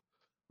whole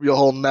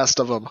nest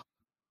of them.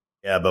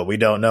 Yeah, but we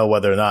don't know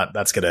whether or not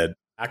that's gonna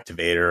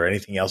activate or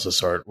anything else of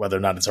sort. Whether or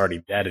not it's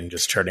already dead and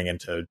just turning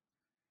into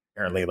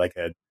apparently like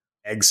a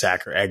egg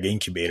sac or egg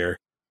incubator.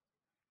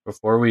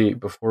 Before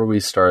we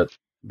start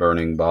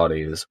burning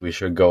bodies, we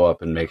should go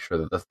up and make sure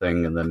that the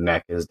thing in the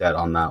neck is dead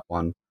on that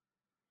one.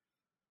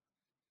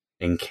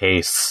 In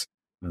case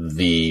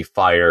the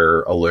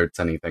fire alerts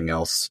anything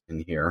else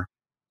in here.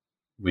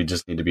 We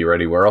just need to be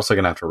ready. We're also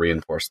going to have to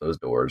reinforce those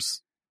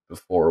doors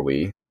before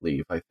we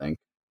leave, I think.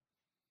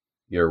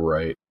 You're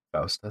right,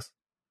 Faustus.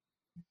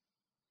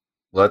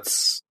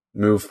 Let's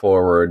move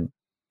forward,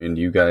 and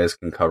you guys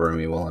can cover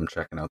me while I'm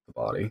checking out the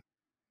body.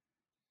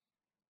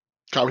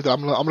 Copy that.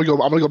 I'm gonna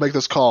go make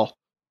this call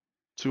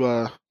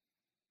to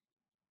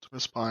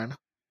Miss Pine.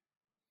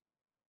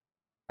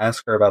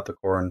 Ask her about the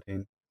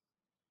quarantine.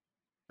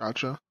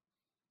 Gotcha.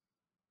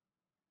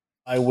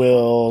 I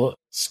will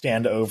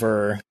stand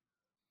over.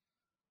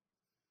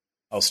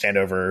 I'll stand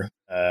over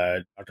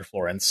Dr.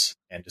 Florence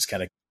and just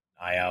kind of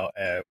eye out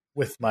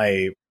with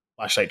my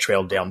flashlight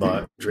trailed down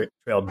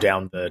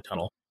the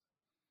tunnel.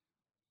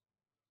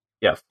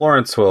 Yeah,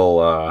 Florence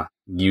will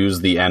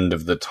use the end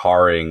of the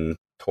tarring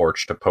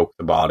torch to poke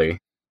the body.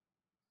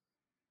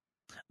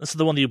 This is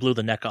the one that you blew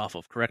the neck off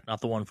of, correct?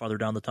 Not the one farther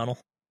down the tunnel?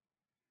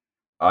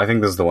 I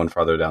think this is the one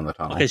farther down the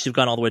tunnel. Okay, so you've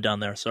gone all the way down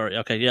there. Sorry.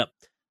 Okay, yep.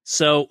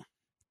 So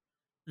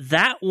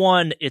that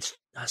one,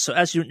 so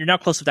as you're now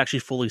close enough to actually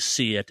fully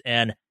see it,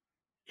 and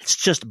it's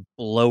just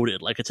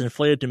bloated. Like it's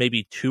inflated to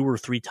maybe 2 or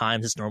 3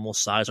 times its normal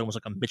size, almost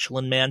like a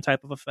Michelin Man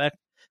type of effect.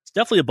 It's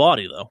definitely a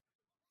body,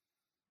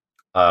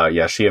 though.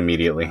 Yeah, she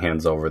immediately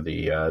hands over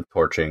the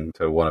torching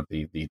to one of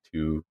the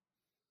 2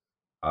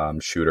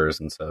 shooters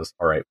and says,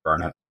 "All right,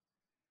 burn it."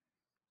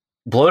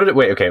 Bloated?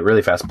 Wait, okay,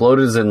 really fast.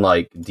 Bloated is in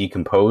like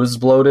decomposed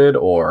bloated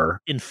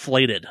or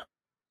inflated?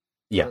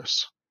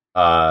 Yes.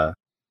 Burn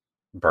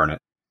it.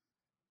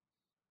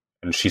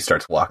 And she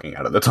starts walking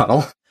out of the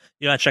tunnel.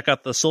 You want to check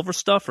out the silver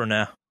stuff or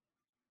nah?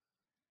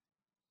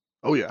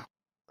 Oh yeah,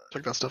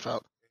 check that stuff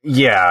out.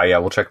 Yeah,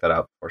 we'll check that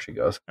out before she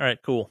goes. All right,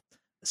 cool.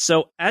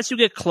 So as you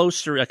get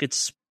closer, like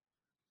it's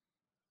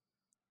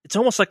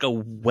almost like a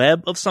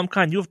web of some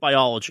kind. You have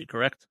biology,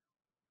 correct?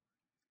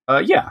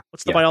 Yeah.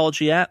 What's the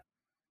biology at?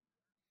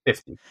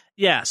 50.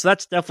 Yeah, so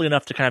that's definitely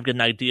enough to kind of get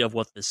an idea of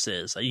what this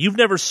is. You've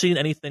never seen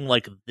anything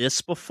like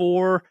this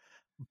before,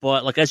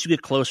 but like as you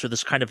get closer,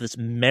 this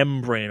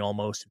membrane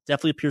almost, it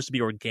definitely appears to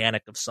be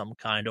organic of some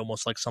kind,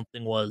 almost like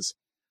something was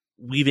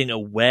weaving a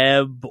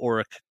web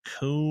or a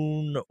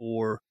cocoon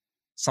or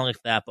something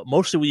like that. But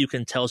mostly what you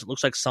can tell is it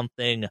looks like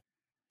something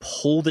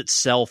pulled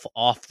itself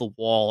off the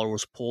wall or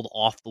was pulled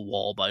off the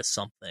wall by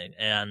something.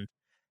 And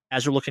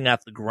as you're looking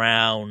at the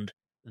ground,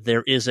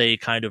 there is a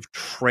kind of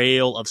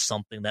trail of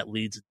something that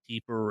leads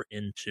deeper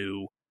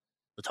into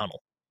the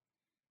tunnel.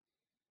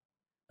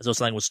 As though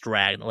something was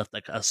dragged and left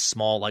like a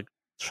small like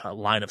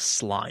line of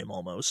slime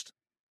almost.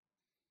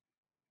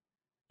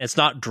 It's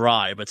not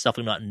dry, but it's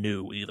definitely not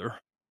new either.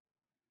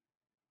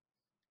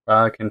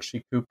 Can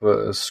she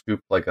scoop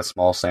like a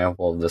small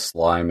sample of the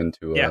slime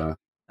into a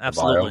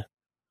absolutely. vial?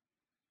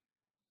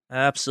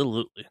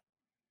 Absolutely.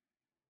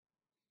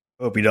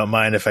 Hope you don't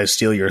mind if I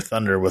steal your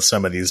thunder with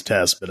some of these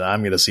tests, but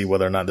I'm going to see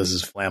whether or not this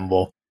is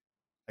flammable.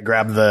 I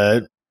grab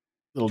the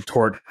little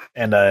torch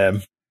and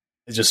I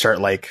just start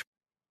like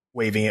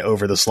waving it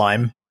over the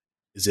slime.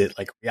 Is it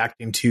like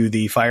reacting to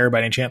the fire by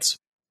any chance?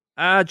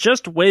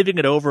 Just waving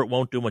it over, it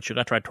won't do much. You're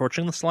going to try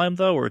torching the slime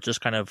though, or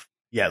just kind of...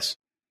 Yes.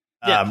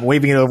 Yeah.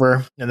 Waving it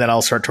over, and then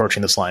I'll start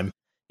torching the slime.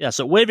 Yeah,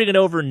 so waving it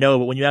over, no,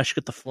 but when you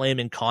actually get the flame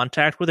in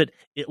contact with it,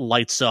 it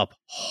lights up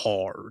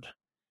hard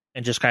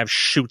and just kind of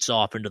shoots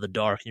off into the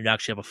dark, and you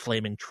actually have a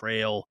flaming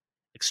trail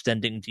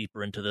extending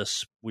deeper into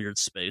this weird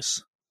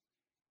space.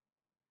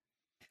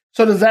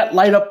 So does that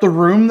light up the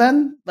room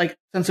then? Like,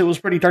 since it was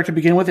pretty dark to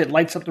begin with, it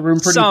lights up the room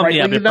pretty brightly?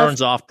 Yeah, but it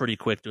burns off pretty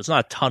quick, too. It's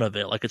not a ton of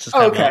it. Like, it's just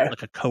kind of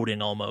like a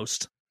coating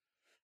almost.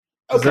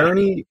 Is there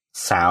any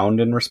sound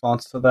in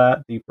response to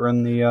that deeper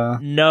in the...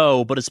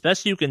 No, but as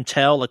best you can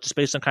tell, like just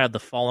based on kind of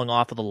the falling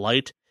off of the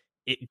light,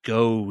 it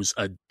goes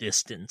a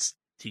distance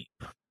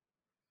deep.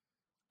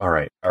 All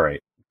right.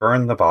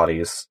 Burn the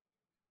bodies.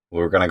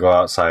 We're going to go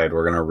outside.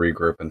 We're going to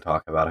regroup and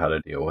talk about how to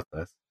deal with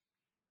this.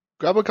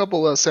 Grab a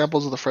couple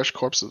samples of the fresh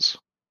corpses.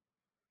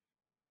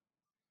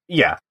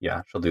 Yeah,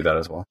 she'll do that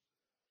as well.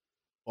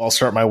 I'll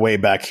start my way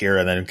back here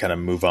and then kind of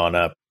move on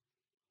up.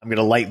 I'm going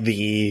to light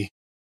the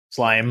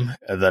slime,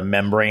 the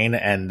membrane,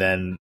 and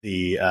then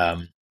the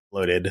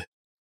bloated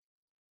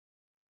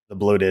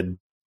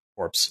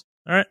corpse.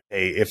 All right.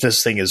 Hey, if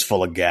this thing is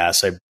full of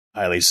gas, I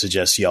highly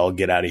suggest y'all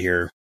get out of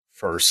here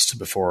first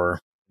before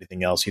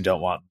anything else. You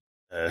don't want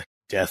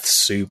death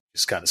soup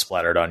just kind of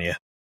splattered on you.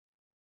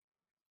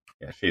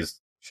 Yeah,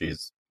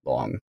 she's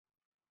long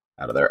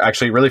out of there.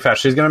 Actually, really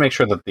fast, she's going to make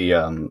sure that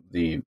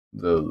the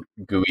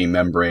gooey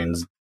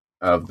membranes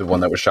of the one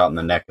that was shot in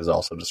the neck is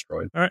also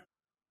destroyed. All right.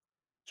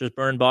 Just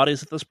burn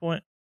bodies at this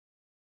point?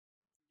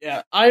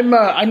 Yeah,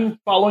 I'm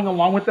following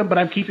along with them, but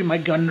I'm keeping my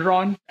gun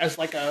drawn as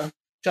like a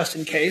just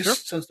in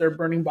case, since they're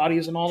burning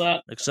bodies and all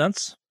that. Makes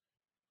sense.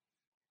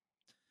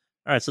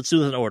 All right, so let's do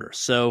this in order.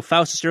 So,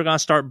 Faustus, you're going to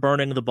start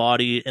burning the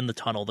body in the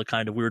tunnel, the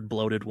kind of weird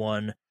bloated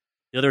one.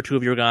 The other two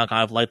of you are going to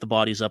kind of light the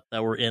bodies up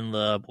that were in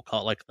the, we'll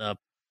call it like the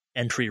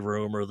entry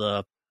room or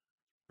the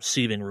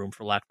receiving room,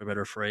 for lack of a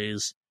better phrase.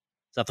 Is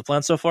that the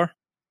plan so far?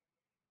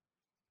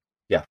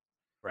 Yeah.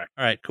 Correct.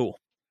 All right, cool.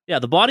 Yeah,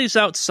 the bodies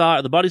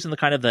outside, the bodies in the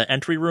kind of the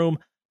entry room,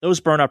 those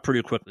burn up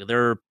pretty quickly.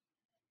 They're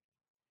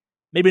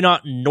maybe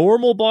not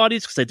normal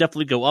bodies, because they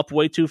definitely go up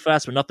way too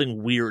fast, but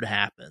nothing weird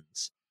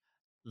happens.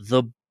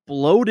 The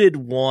bloated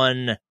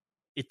one,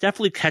 it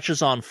definitely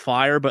catches on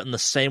fire, but in the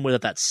same way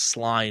that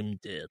slime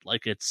did.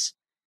 Like it's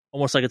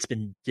almost like it's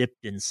been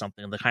dipped in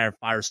something, the kind of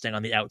fire staying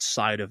on the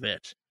outside of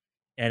it.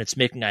 And it's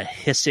making a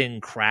hissing,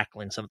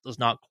 crackling sound that does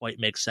not quite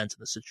make sense in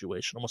the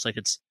situation. Almost like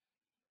it's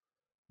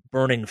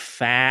burning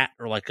fat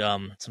or like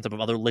some type of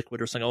other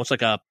liquid or something.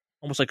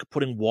 Almost like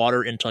putting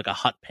water into like a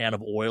hot pan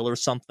of oil or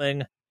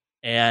something.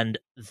 And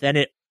then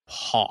it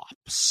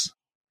pops.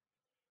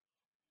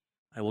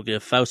 I will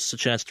give Faustus a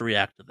chance to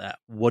react to that.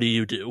 What do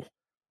you do?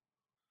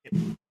 It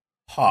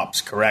pops,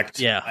 correct?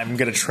 Yeah. I'm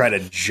going to try to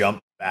jump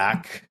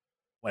back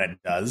when it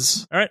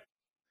does. All right.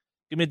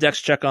 Give me a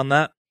dex check on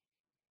that.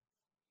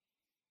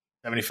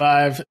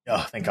 75.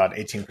 Oh, thank God.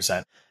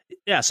 18%.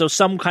 Yeah, so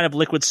some kind of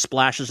liquid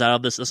splashes out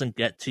of this, doesn't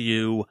get to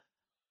you.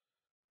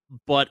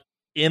 But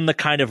in the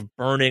kind of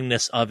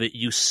burningness of it,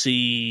 you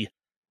see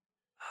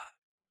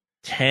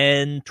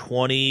 10,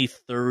 20,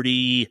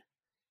 30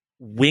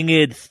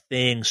 winged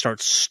things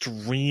start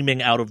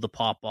streaming out of the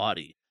pop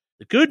body.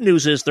 The good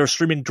news is they're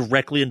streaming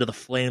directly into the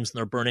flames and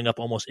they're burning up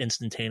almost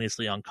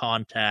instantaneously on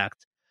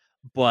contact.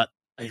 But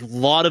a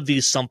lot of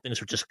these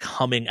somethings are just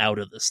coming out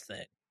of this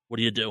thing. What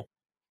do you do?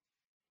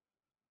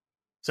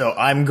 So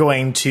I'm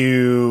going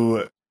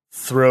to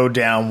throw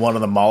down one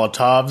of the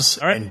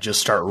Molotovs and just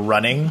start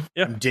running.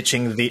 Yeah. I'm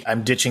ditching the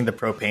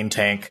propane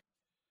tank,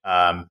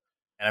 and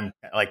I'm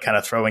like kind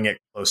of throwing it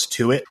close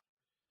to it.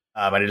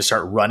 I just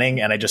start running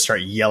and I just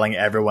start yelling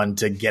at everyone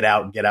to get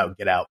out, get out,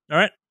 get out. All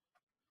right.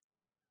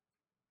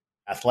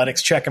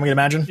 Athletics check, I'm going to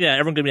imagine. Yeah,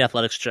 everyone give me an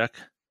athletics check.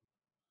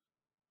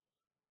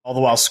 All the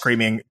while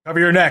screaming, cover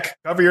your neck,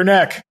 cover your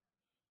neck.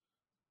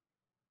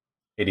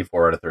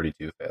 84 out of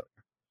 32 failure.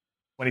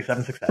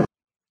 27 success.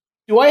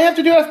 Do I have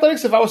to do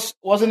athletics if I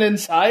wasn't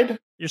inside?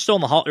 You're still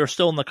in the hall. You're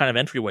still in the kind of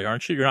entryway,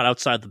 aren't you? You're not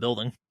outside the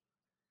building.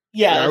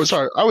 Yeah, I was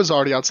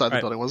already outside the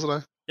building, wasn't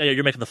I? Yeah,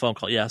 you're making the phone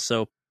call. Yeah,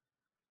 so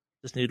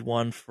just need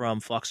one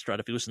from Foxtrot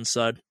if he was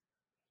inside.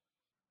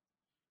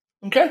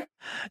 Okay.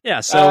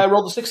 Yeah, so I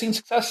rolled a 16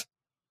 success.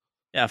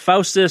 Yeah,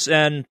 Faustus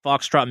and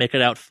Foxtrot make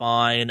it out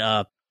fine.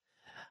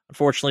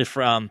 Unfortunately,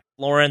 from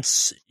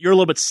Florence, you're a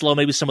little bit slow.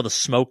 Maybe some of the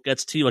smoke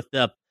gets to you. Like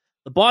the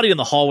body in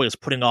the hallway is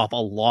putting off a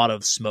lot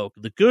of smoke.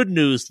 The good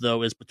news,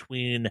 though, is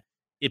between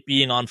it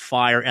being on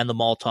fire and the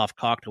Molotov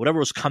cocktail, whatever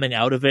was coming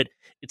out of it,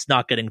 it's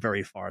not getting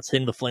very far. It's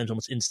hitting the flames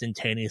almost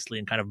instantaneously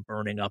and kind of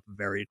burning up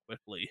very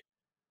quickly.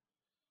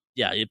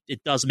 Yeah,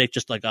 it does make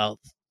just like a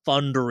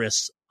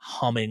thunderous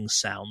humming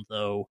sound,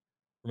 though,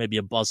 or maybe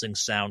a buzzing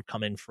sound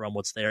coming from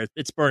what's there.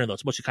 It's burning, though.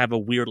 It's mostly kind of a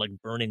weird, like,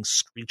 burning,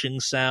 screeching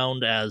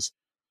sound as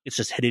it's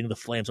just hitting the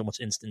flames almost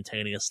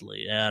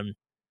instantaneously. And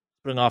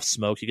putting off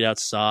smoke, you get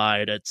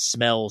outside. It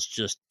smells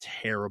just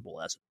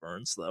terrible as it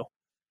burns, though.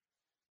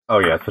 Oh,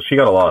 yeah, so she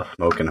got a lot of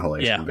smoke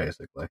inhalation,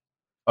 basically.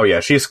 Oh, yeah,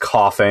 she's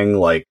coughing.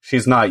 Like,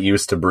 she's not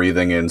used to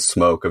breathing in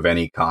smoke of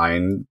any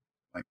kind.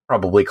 Like,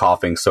 probably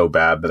coughing so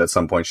bad that at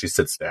some point she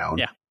sits down.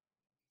 Yeah.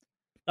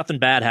 Nothing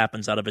bad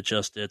happens out of it,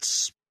 just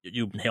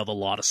you inhaled a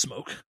lot of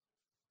smoke.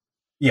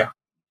 Yeah.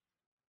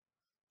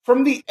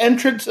 From the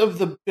entrance of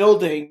the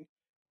building,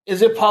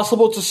 is it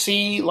possible to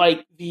see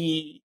like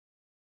the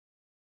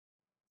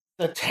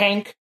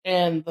tank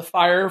and the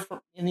fire from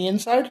in the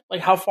inside?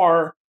 Like how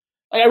far?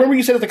 Like I remember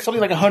you said it's like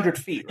something like 100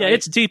 feet. Right? Yeah,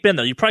 it's deep in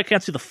there. You probably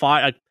can't see the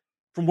fire. Like,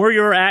 from where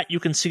you're at, you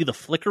can see the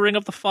flickering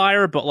of the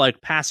fire, but like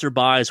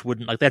passerbys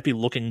wouldn't like they'd be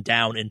looking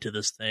down into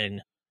this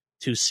thing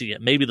to see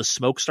it. Maybe the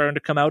smoke's starting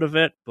to come out of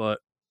it, but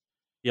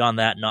beyond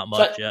that, not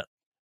much yet.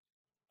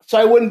 So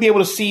I wouldn't be able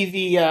to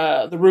see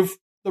the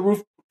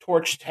roof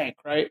torch tank,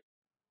 right?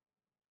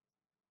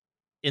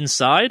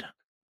 Inside?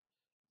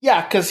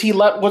 Yeah, because he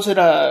what's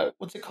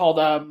it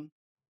called?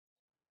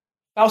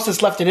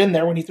 Faustus left it in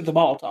there when he threw the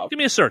Molotov. Give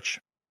me a search.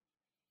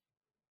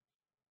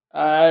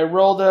 I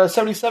rolled a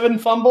 77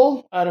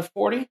 fumble out of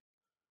 40.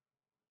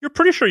 You're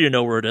pretty sure you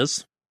know where it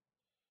is.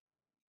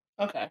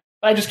 Okay,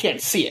 I just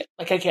can't see it.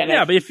 Like I can't.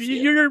 Yeah, but if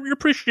you're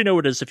pretty sure you know where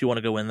it is if you want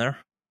to go in there.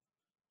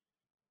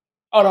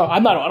 Oh no,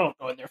 I'm not. I don't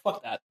go in there.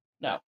 Fuck that.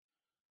 No.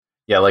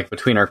 Yeah, like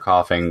between her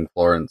coughing,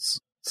 Florence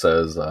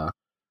says,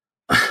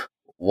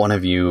 "One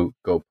of you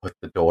go put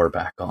the door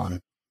back on."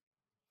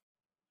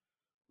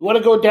 You want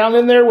to go down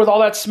in there with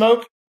all that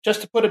smoke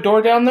just to put a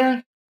door down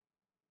there?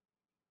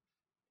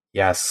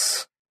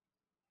 Yes.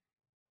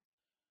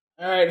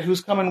 All right,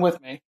 who's coming with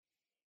me?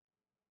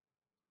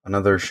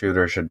 Another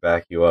shooter should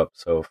back you up,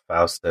 so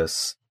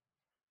Faustus,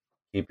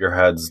 keep your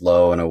heads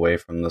low and away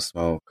from the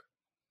smoke.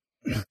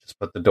 Just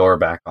put the door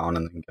back on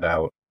and then get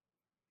out.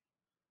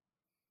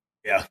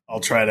 Yeah, I'll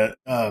try to,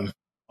 I'll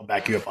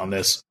back you up on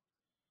this.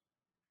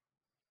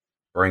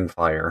 Bring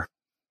fire.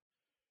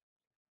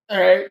 All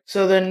right,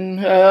 so then,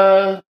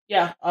 I'm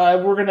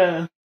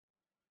gonna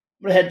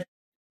head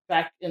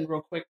back in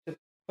real quick to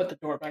put the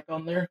door back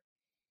on there.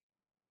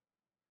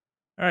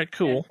 All right,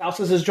 cool. And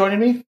Faustus is joining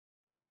me.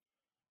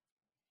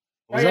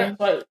 What was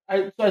that?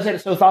 So I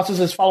said so. Faustus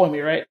is following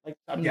me, right? Like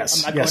I'm not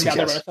going down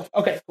there by yes. myself.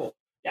 Okay, cool.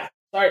 Yeah,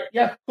 sorry.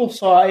 Yeah, cool.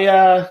 So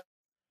I'm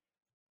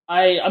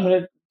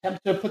gonna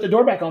attempt to put the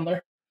door back on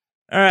there.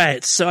 All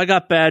right, so I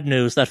got bad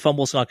news. That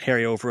fumble's gonna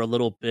carry over a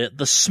little bit.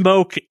 The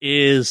smoke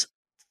is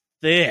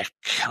thick,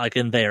 like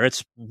in there.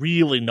 It's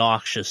really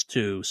noxious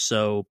too.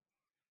 So,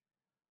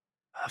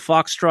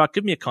 Foxtrot,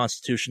 give me a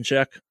Constitution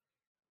check.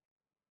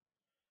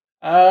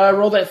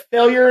 Rolled at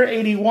failure,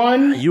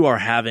 81. You are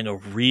having a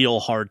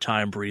real hard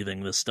time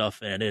breathing this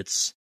stuff in.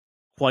 It's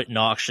quite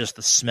noxious.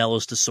 The smell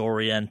is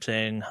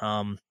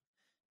disorienting.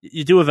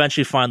 You do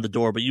eventually find the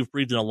door, but you've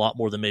breathed in a lot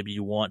more than maybe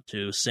you want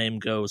to. Same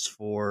goes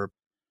for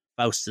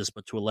Faustus,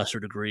 but to a lesser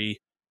degree.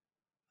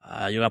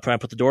 You gonna try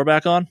and put the door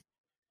back on?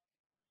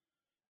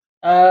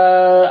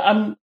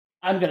 I'm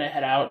gonna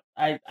head out.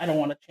 I don't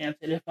want to chance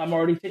it if I'm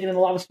already taking in a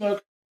lot of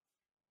smoke.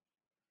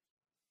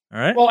 All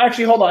right. Well,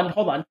 actually, hold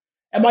on.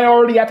 Am I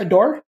already at the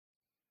door?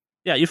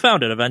 Yeah, you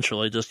found it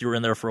eventually. Just you were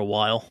in there for a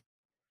while.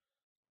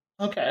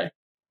 Okay.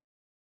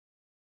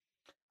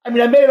 I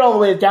mean, I made it all the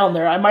way down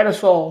there. I might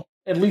as well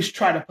at least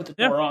try to put the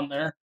door on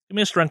there. Give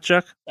me a strength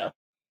check. So,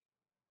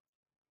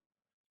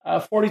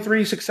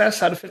 43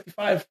 success out of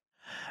 55.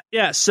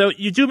 Yeah, so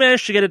you do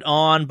manage to get it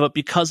on, but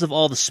because of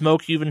all the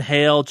smoke you've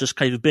inhaled, just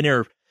kind of been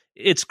here,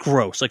 it's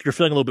gross. Like you're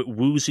feeling a little bit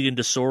woozy and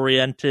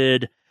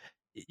disoriented.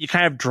 You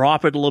kind of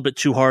drop it a little bit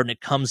too hard, and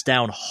it comes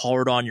down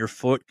hard on your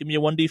foot. Give me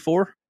a 1d4.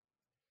 All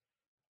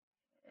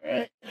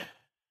right.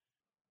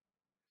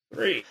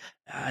 3.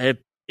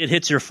 It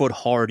hits your foot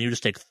hard, and you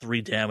just take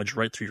 3 damage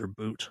right through your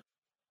boot.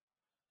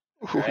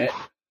 All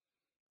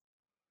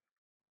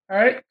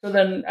right. So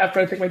then after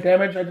I take my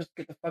damage, I just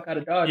get the fuck out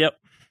of Dodge. Yep.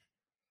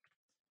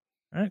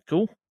 All right,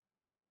 cool.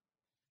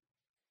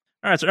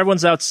 All right, so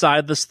everyone's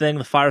outside this thing.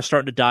 The fire's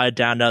starting to die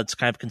down now. It's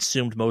kind of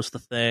consumed most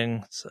of the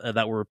things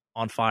that were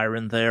on fire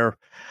in there.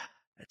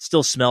 It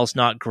still smells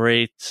not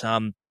great.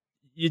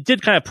 You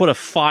did kind of put a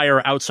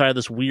fire outside of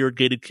this weird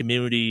gated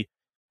community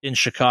in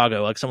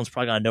Chicago. Like someone's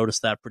probably going to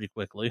notice that pretty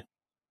quickly.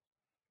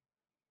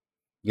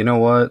 You know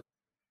what?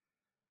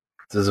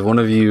 Does one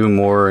of you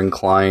more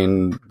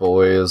inclined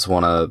boys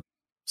want to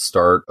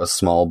start a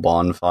small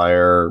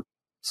bonfire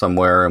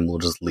somewhere and we'll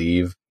just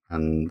leave,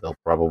 and they'll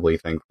probably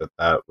think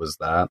that was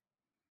that.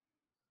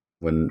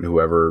 When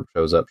whoever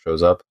shows up.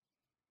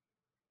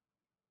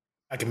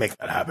 I can make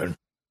that happen.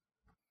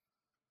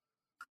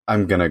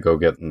 I'm gonna go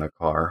get in the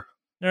car.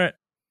 All right.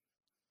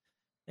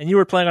 And you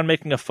were planning on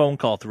making a phone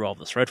call through all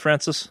this, right,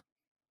 Francis?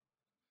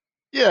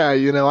 Yeah,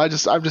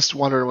 I'm just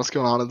wondering what's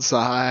going on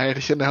inside.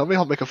 Maybe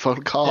I'll make a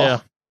phone call. Yeah.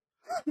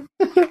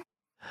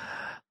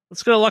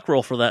 Let's get a luck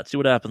roll for that. See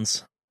what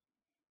happens.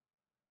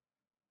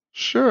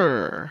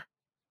 Sure.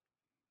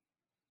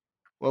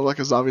 Well, luck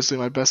is obviously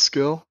my best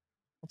skill.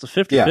 It's a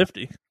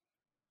 50-50.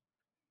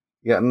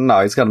 Yeah,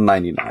 no, he's got a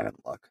 99 in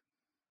luck.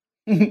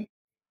 Look at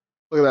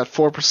that,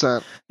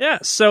 4%. Yeah,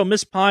 so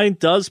Miss Pine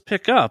does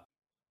pick up.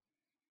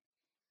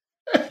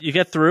 You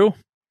get through.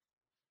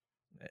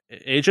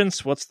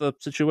 Agents, what's the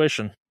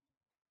situation?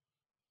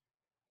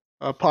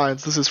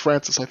 Pines, this is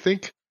Francis. I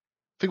think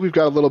we've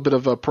got a little bit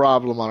of a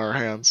problem on our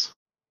hands.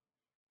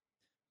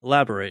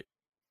 Elaborate.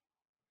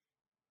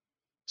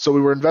 So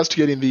we were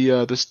investigating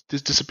the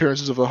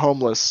disappearances of the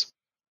homeless.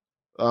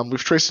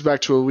 We've traced it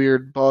back to a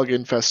weird bug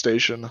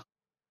infestation.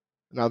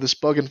 Now, this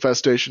bug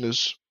infestation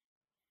is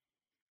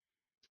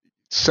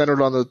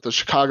centered on the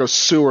Chicago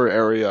sewer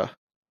area.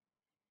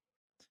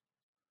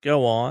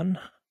 Go on.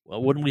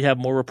 Well, wouldn't we have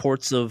more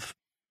reports of,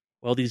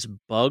 these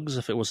bugs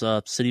if it was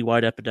a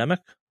citywide epidemic?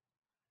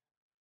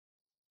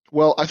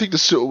 Well, I think the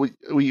sewer,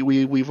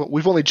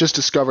 we've only just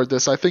discovered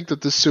this. I think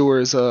that the sewer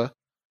is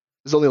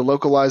only a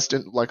localized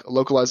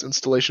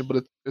installation,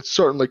 but it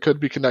certainly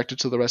could be connected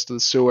to the rest of the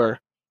sewer.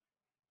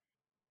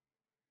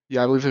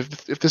 Yeah, I believe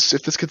if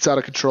this gets out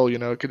of control,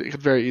 it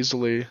could very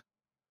easily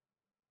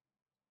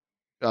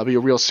be a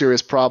real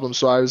serious problem.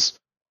 So I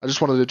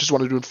just wanted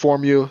to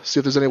inform you,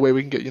 see if there's any way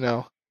we can get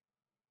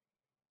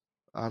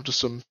just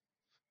some,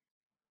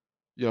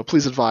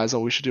 please advise on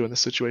what we should do in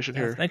this situation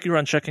here. Thank you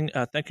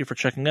for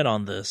checking in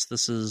on this.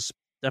 This is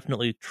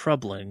definitely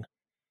troubling.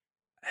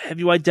 Have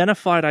you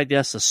identified, I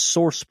guess, a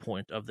source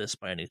point of this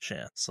by any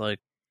chance?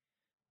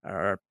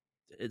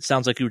 It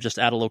sounds like you were just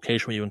at a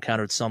location where you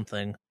encountered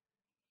something.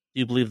 Do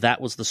you believe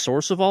that was the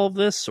source of all of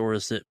this, or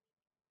is it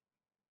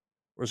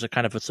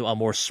kind of a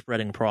more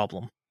spreading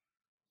problem?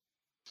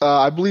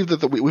 I believe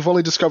that we've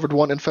only discovered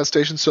one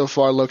infestation so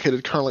far,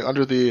 located currently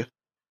under the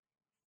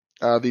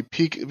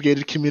Peak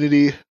Gated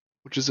Community,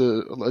 which is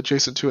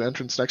adjacent to an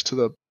entrance next to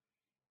the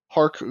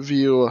Park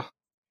View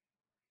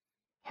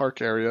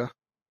Park area,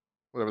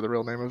 whatever the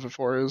real name of it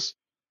for is.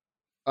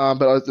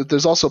 But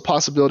there's also a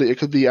possibility it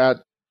could be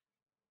at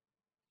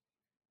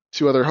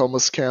 2 other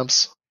homeless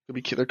camps.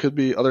 There could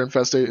be other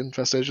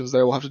infestations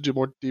there. We'll have to do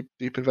more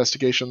deep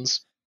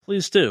investigations.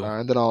 Please do.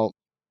 And then I'll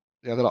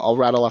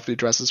rattle off the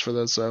addresses for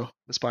those, so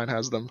Miss Pine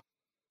has them.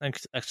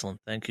 Thanks. Excellent.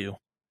 Thank you.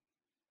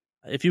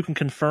 If you can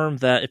confirm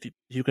that, if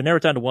you can narrow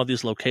it down to one of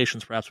these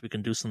locations, perhaps we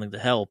can do something to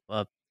help.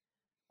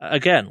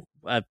 Again,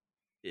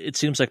 it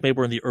seems like maybe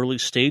we're in the early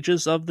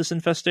stages of this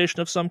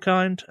infestation of some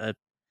kind.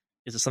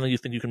 Is it something you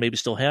think you can maybe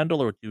still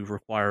handle, or do you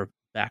require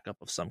backup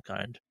of some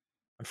kind?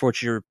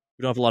 Unfortunately,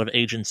 we don't have a lot of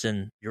agents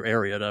in your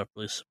area to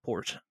really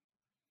support.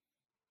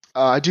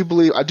 I do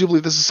believe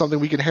this is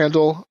something we can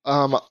handle.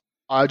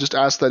 I just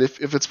ask that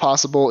if it's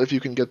possible, if you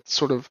can get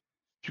if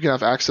you can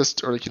have access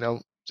to, or see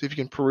if you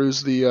can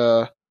peruse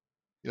the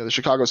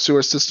Chicago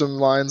sewer system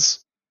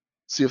lines,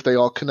 see if they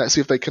all connect,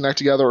 see if they connect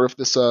together, or if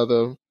this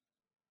if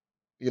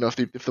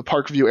the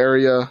Parkview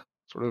area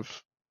sort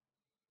of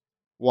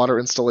water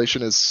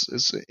installation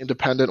is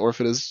independent, or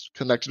if it is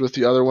connected with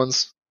the other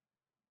ones.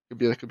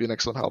 It could be an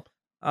excellent help.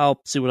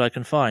 I'll see what I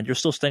can find. You're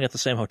still staying at the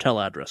same hotel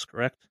address,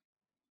 correct?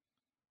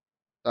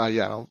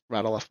 Yeah, I'll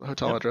rattle off the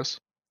hotel address.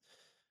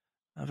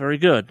 Very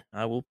good.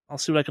 I'll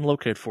see what I can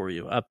locate for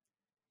you.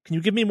 Can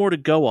you give me more to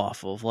go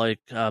off of?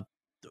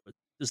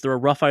 Is there a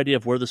rough idea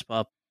of where this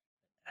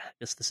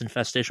this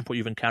infestation point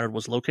you've encountered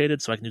was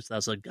located, so I can use that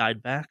as a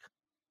guide back?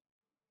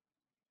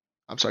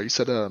 I'm sorry. You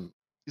said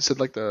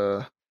like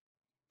the.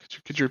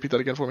 Could you repeat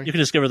that again for me? You can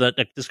just give her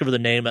the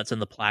name that's in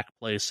the plaque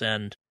place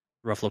and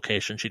rough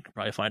location. She can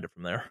probably find it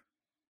from there.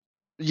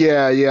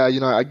 Yeah.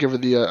 I give her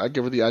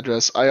the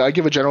address. I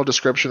give a general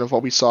description of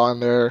what we saw in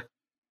there.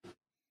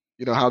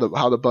 How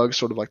the bugs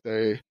sort of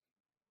they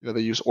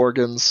use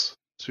organs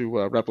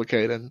to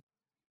replicate, and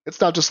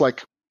it's not just 1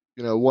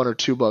 or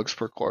 2 bugs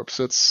per corpse.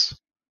 It's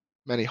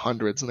many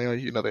hundreds, and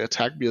they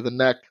attack via the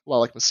neck, a lot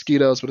like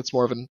mosquitoes, but it's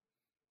more of an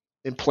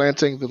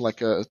implanting than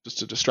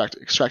just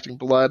extracting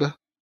blood.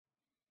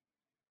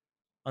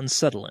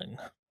 Unsettling.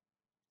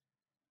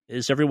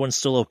 Is everyone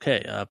still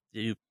okay?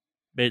 You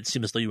made it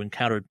seem as though you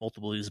encountered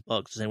multiple of these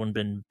bugs. Has anyone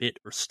been bit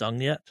or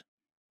stung yet?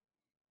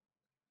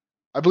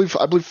 I believe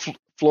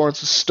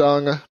Florence is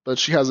stung, but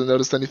she hasn't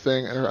noticed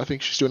anything, and I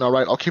think she's doing all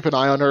right. I'll keep an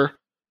eye on her.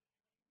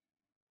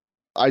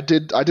 I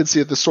did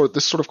see it. This sort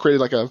of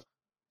created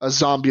a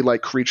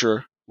zombie-like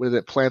creature when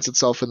it plants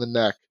itself in the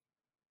neck.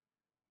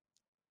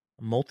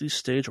 A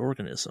multi-stage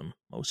organism,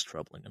 most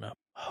troubling, and a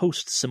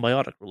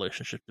host-symbiotic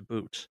relationship to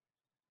boot.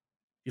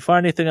 If you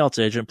find anything else,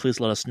 Agent, please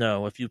let us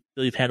know. If you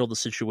feel you've handled the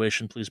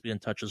situation, please be in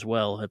touch as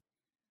well.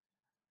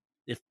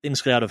 if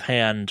things get out of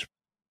hand,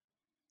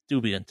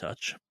 do be in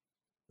touch.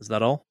 Is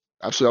that all?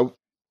 Absolutely.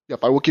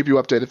 Yep, I will keep you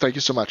updated. Thank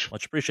you so much.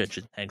 Much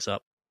appreciated. Hangs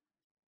up.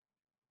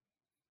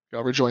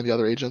 I'll rejoin the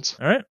other agents.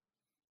 All right.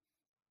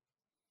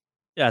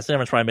 Yeah,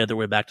 Salmon's probably made their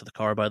way back to the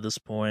car by this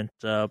point.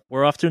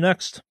 We're off to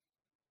next.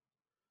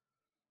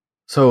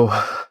 So,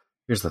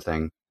 here's the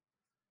thing.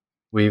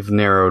 We've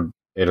narrowed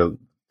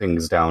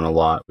things down a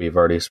lot. We've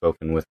already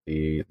spoken with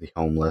the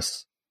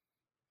homeless.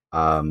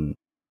 Do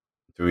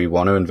we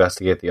want to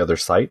investigate the other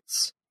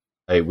sites?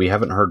 We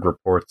haven't heard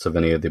reports of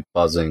any of the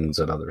buzzings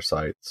at other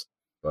sites.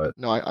 But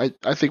no,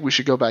 I think we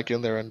should go back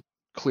in there and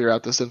clear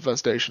out this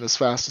infestation as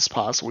fast as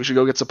possible. We should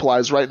go get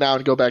supplies right now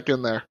and go back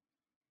in there.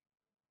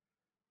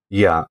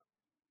 Yeah.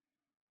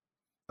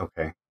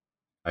 Okay.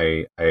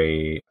 I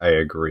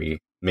agree.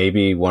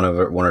 Maybe one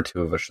or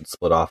two of us should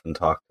split off and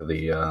talk to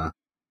the.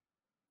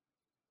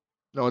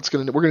 No,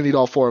 we're gonna need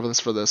all four of us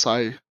for this.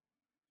 This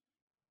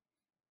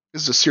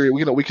is a serious.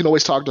 We can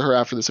always talk to her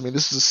after this. I mean,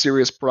 this is a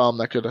serious problem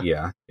that could.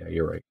 Yeah,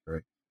 you're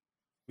right.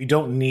 We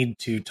don't need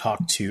to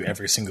talk to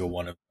every single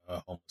one of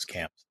the homeless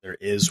camps. There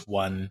is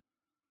one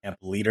camp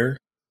leader.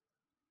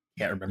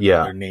 Can't remember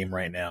their name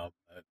right now.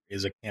 But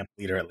is a camp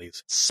leader at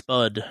least.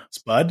 Spud.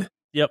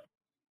 Yep.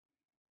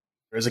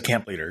 There is a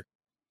camp leader.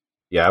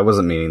 Yeah, I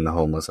wasn't meaning the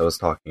homeless. I was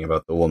talking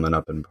about the woman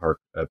up in Park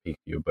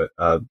PQ, but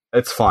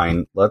it's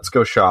fine. Let's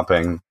go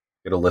shopping,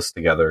 get a list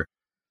together,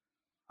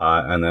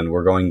 and then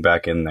we're going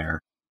back in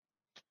there.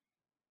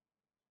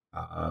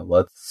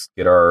 Let's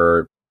get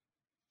our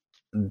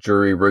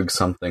jury rig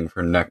something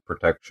for neck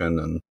protection,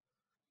 and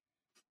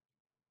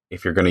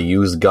if you're going to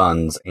use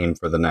guns, aim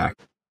for the neck.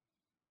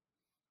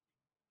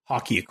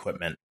 Hockey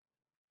equipment.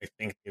 I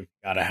think you've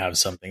got to have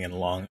something in the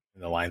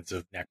lines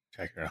of neck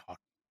protection and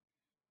hockey.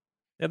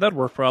 Yeah, that'd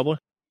work probably.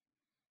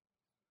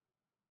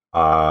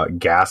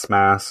 Gas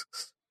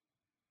masks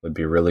would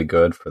be really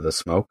good for the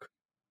smoke.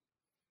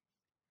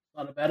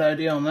 Not a bad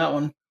idea on that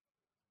one.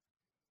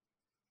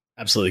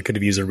 Absolutely, could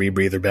have used a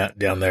rebreather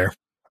down there.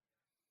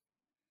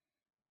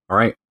 All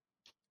right.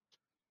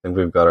 I think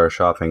we've got our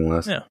shopping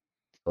list. Yeah.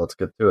 So let's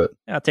get to it.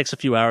 Yeah, it takes a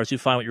few hours. You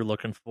find what you're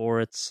looking for.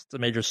 It's a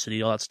major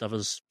city. All that stuff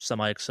is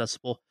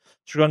semi-accessible.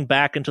 So you're going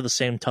back into the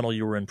same tunnel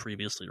you were in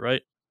previously,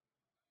 right?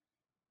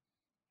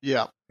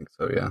 Yeah. I think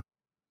so, yeah.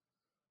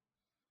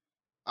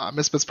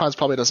 Miss Pines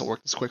probably doesn't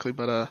work this quickly,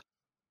 but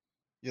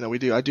we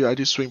do. I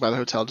do swing by the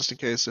hotel just in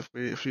case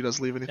if she does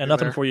leave anything. Yeah,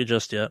 nothing there. for you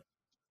just yet.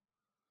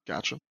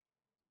 Gotcha.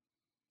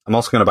 I'm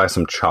also going to buy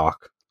some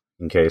chalk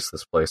in case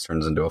this place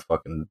turns into a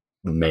fucking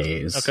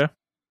maze. Okay.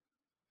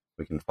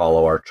 We can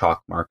follow our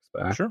chalk marks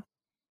back. Sure. What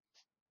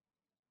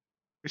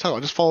are you talking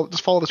about?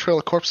 Just follow the trail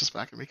of corpses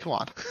back at me. Come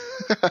on.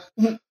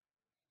 Yeah,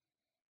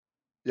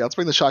 let's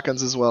bring the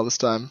shotguns as well this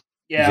time.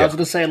 Yeah, I was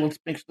gonna say let's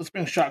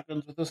bring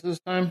shotguns with us this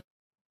time.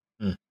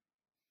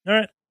 All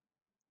right.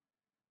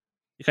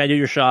 You kind of do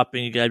your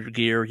shopping, you grab your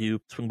gear, you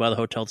swing by the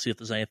hotel to see if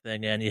there's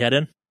anything, and you head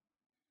in.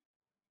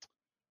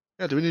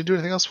 Yeah, do we need to do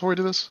anything else before we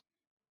do this?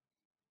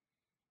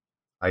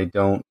 I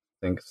don't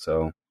think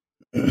so.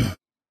 And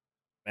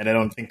I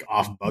don't think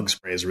off bug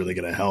spray is really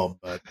going to help,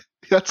 but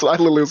that's what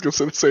I literally was going to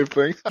say the same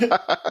thing.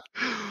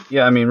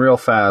 Yeah, I mean, real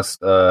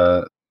fast,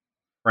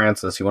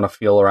 Francis, you want to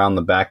feel around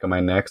the back of my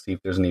neck, see if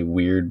there's any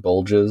weird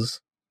bulges?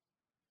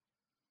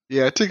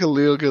 Yeah, take a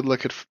real good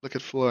look at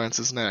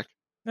Florence's neck.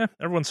 Yeah,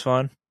 everyone's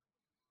fine.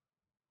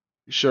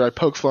 You sure I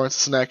poke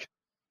Florence's neck?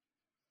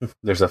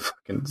 There's a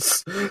fucking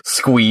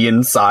squee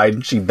inside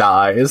and she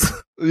dies.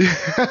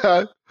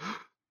 Yeah.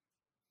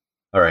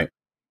 All right.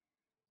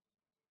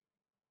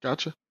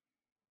 Gotcha.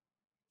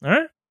 All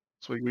right.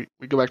 So we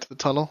go back to the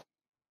tunnel.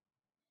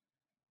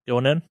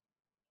 Going in?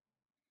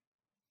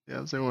 Yeah,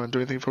 does anyone want to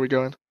do anything before we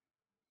go in?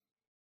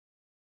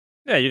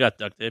 Yeah, you got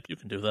duct tape. You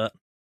can do that.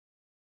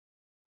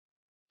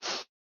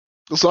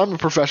 So I'm a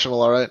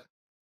professional, all right?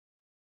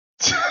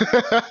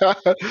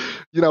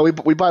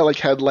 We buy like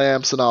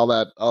headlamps and all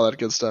that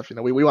good stuff.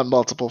 We want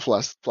multiple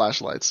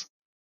flashlights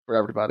for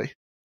everybody.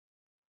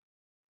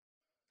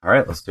 All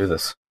right, let's do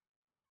this.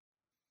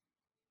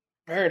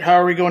 All right, how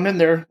are we going in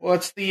there?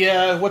 What's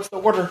the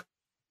order?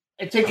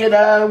 I take it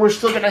we're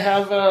still gonna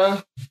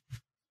have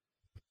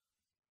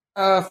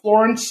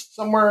Florence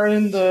somewhere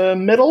in the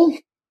middle.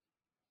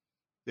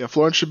 Yeah,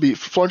 Florence should be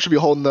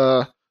holding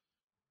a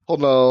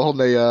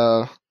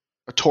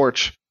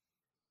torch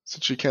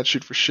since she can't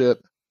shoot for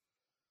shit.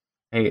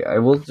 Hey, I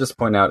will just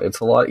point out it's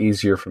a lot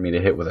easier for me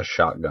to hit with a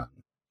shotgun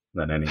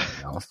than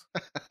anything else.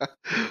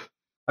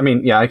 I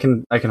mean, yeah, I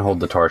can hold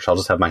the torch. I'll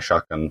just have my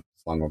shotgun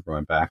slung over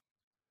my back.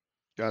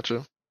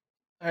 Gotcha.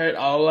 All right,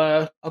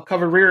 I'll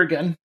cover rear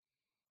again.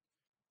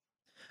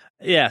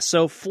 Yeah,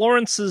 so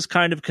Florence's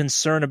kind of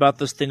concern about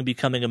this thing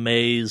becoming a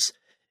maze,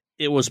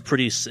 it was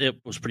pretty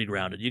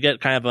grounded. You get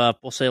kind of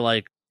we'll say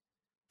like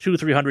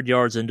 200-300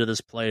 yards into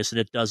this place, and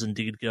it does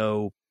indeed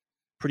go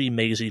pretty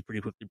mazy,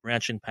 pretty quickly,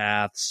 branching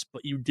paths.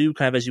 But you do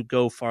kind of, as you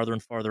go farther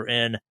and farther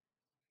in,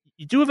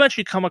 you do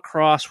eventually come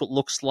across what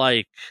looks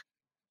like,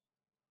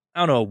 I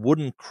don't know, a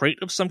wooden crate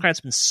of some kind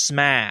that's been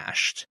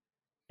smashed.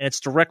 and it's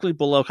directly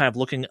below, kind of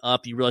looking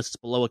up, you realize it's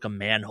below like a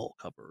manhole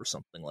cover or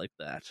something like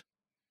that.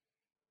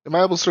 Am I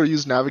able to sort of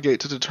use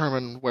navigate to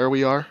determine where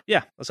we are?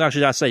 Yeah, that's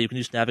actually what I say. You can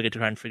use navigate to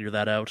try and figure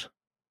that out.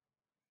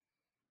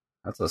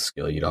 That's a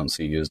skill you don't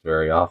see used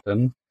very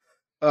often.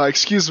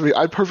 Excuse me,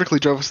 I perfectly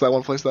drove us to that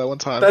one place that one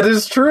time. That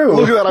is true.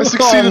 Look at that, I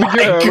succeeded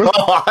again.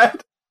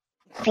 God.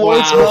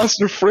 Florence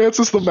Master,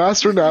 Francis the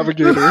Master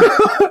Navigator.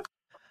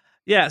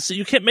 Yeah, so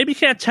you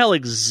can't tell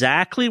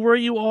exactly where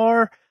you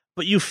are,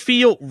 but you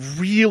feel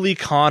really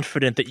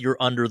confident that you're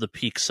under the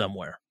peak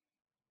somewhere.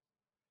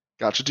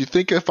 Gotcha. Do you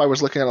think if I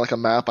was looking at like a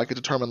map, I could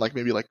determine like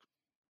maybe like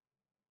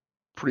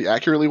pretty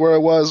accurately where I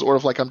was, or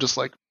if like I'm just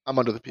like I'm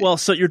under the peak? Well,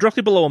 so you're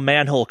directly below a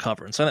manhole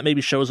cover, and so that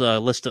maybe shows a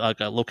list of like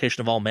a location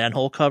of all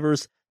manhole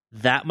covers.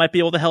 That might be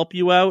able to help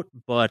you out,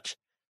 but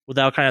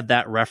without kind of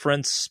that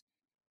reference,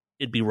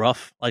 it'd be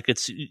rough. Like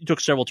it took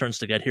several turns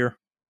to get here.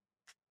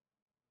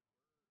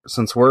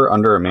 Since we're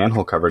under a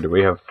manhole cover, do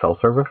we have cell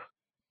service?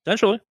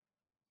 Potentially.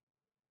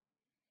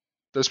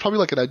 There's probably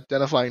like an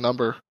identifying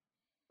number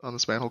on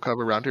this manhole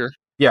cover around here.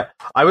 Yeah,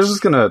 I was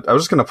just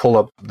gonna pull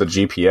up the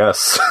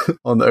GPS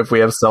on if we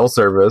have cell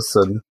service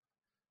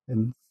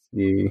and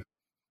see.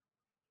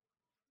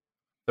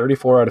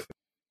 34 out of 50.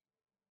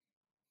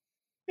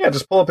 Yeah,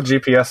 just pull up a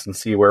GPS and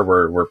see where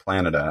we're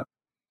planted at.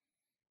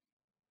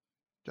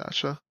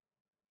 Gotcha.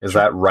 Is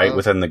that right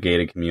within the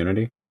gated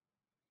community?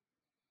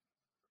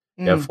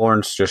 Yeah,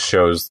 Florence just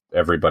shows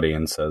everybody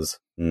and says,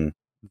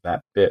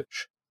 "That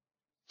bitch."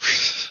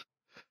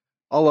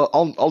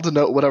 I'll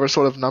denote whatever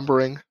sort of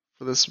numbering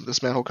for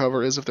this manhole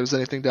cover is, if there's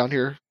anything down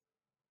here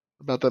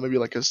about that, maybe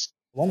like a.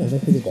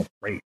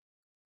 Great.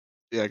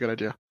 Yeah, good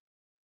idea.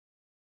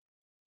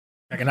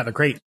 Checking out the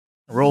crate.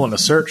 Rolling a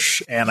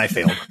search, and I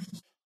failed.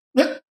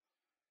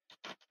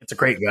 It's a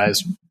crate,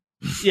 guys.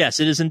 Yes,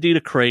 it is indeed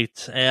a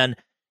crate, and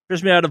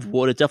it's made out of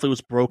wood. It definitely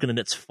was broken in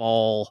its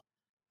fall,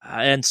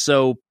 and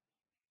so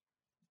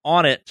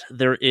on it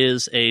there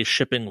is a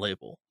shipping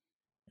label.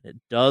 It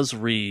does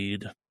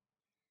read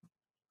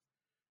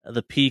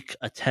the peak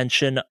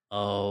attention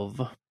of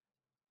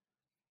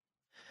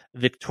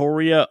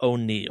Victoria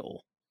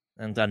O'Neill,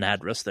 and an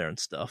address there and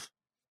stuff.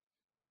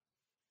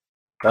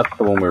 That's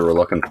the one we were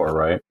looking for,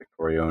 right?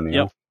 Victoria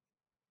O'Neill. Yep.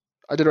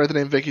 I did write the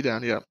name Vicky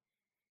down, yeah.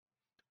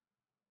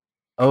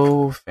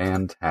 Oh,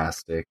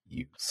 fantastic,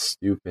 you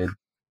stupid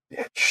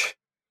bitch.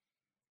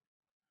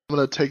 I'm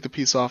going to take the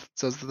piece off. It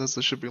says that there's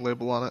a shipping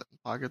label on it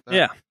and pocket that.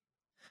 Yeah.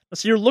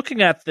 So you're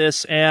looking at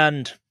this,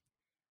 and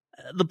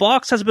the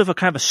box has a bit of a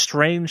kind of a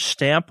strange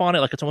stamp on it.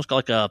 Like it's almost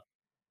got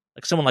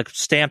like someone like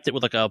stamped it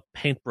with like a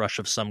paintbrush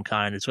of some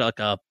kind. It's got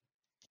like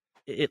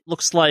it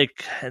looks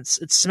like it's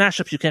smashed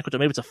up. You can't quite tell.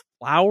 Maybe it's a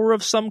flower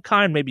of some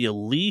kind, maybe a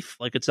leaf.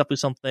 Like it's definitely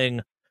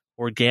something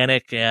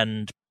organic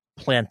and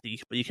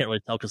planty, but you can't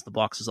really tell because the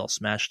box is all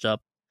smashed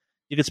up.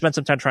 You could spend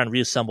some time trying to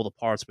reassemble the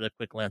parts, but at a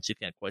quick glance, you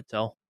can't quite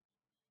tell.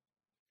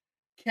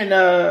 Can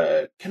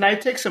I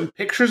take some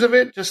pictures of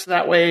it, just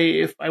that way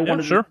if I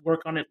wanted to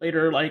work on it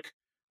later, like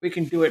we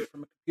can do it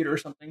from a computer or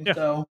something. Yeah.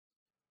 So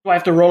do I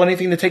have to roll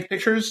anything to take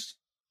pictures?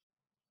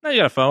 No, you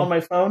got a phone. On my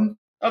phone?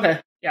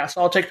 Okay. Yeah,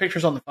 so I'll take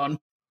pictures on the phone.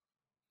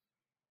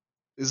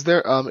 Is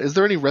there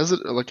any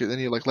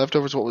any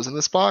leftovers what was in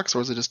this box,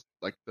 or is it just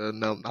like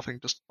nothing,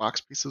 just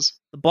box pieces?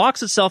 The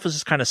box itself is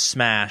just kind of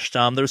smashed.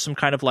 There's some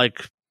kind of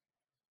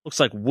looks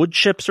like wood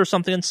chips or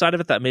something inside of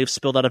it that may have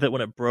spilled out of it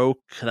when it broke.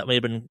 That may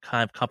have been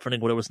kind of comforting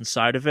what was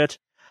inside of it.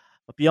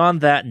 But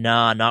beyond that,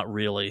 nah, not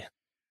really.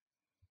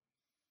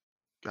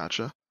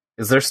 Gotcha.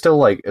 Is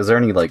there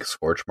any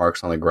scorch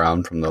marks on the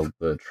ground from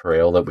the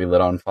trail that we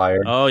lit on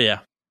fire? Oh yeah.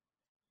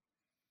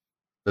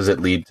 Does it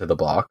lead to the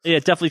box? Yeah,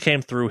 it definitely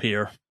came through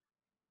here.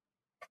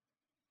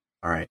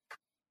 All right.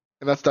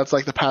 And that's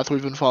like the path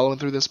we've been following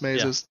through this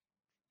maze, is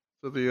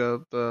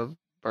the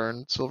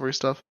burned silvery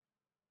stuff.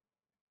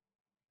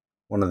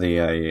 One of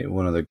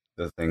the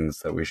things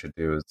that we should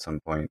do at some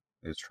point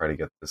is try to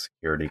get the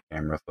security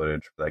camera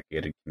footage for that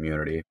gated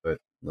community, but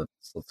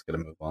let's get a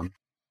move on.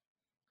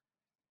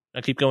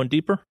 I keep going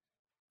deeper?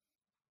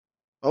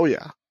 Oh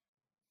yeah.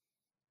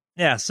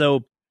 Yeah,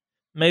 so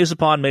maze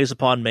upon maze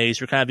upon maze,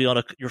 you're kind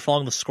of you're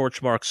following the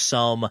scorch marks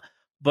some,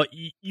 but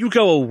you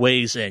go a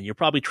ways in. You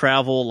probably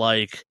travel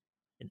like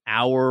an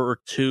hour or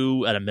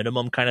two at a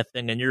minimum kind of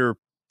thing, and you're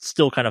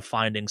still kind of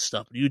finding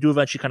stuff. You do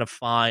eventually kind of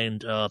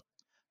find a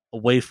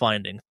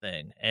wayfinding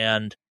thing,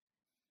 and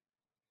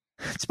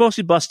it's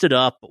mostly busted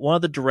up. One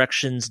of the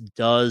directions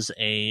does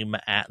aim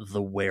at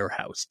the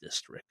warehouse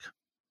district,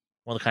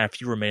 one of the kind of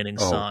few remaining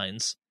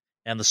signs.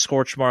 And the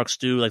scorch marks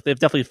they've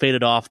definitely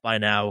faded off by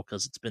now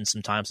because it's been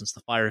some time since the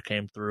fire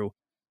came through,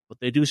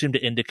 but they do seem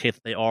to indicate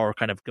that they are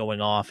kind of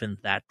going off in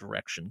that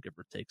direction, give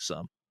or take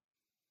some.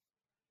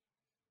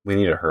 We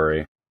need to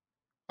hurry.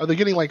 Are they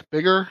getting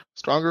bigger,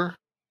 stronger?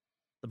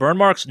 The burn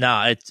marks?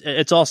 Nah,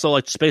 it's also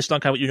just based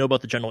on kind of what you know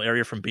about the general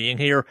area from being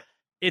here.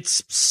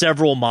 It's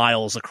several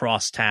miles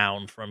across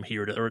town from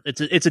here or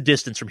it's a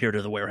distance from here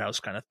to the warehouse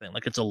kind of thing.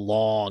 Like it's a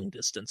long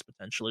distance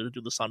potentially to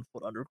do this on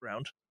foot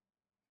underground.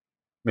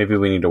 Maybe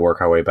we need to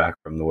work our way back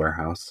from the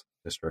warehouse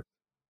district.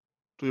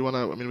 Do we want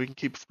to? I mean, we can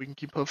keep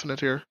hoofing it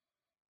here.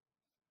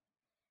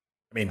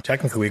 I mean,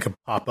 technically, we could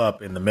pop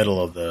up in the middle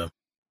of the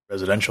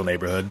residential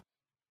neighborhood.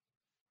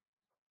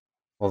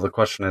 Well, the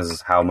question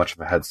is how much of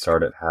a head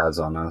start it has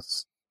on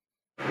us.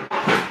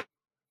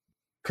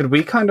 Could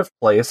we kind of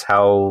place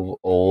how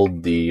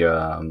old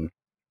the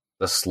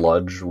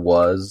sludge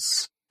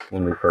was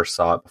when we first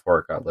saw it before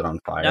it got lit on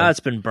fire? Yeah,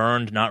 it's been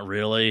burned. Not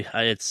really.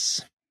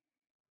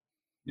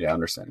 Yeah,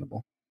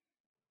 understandable.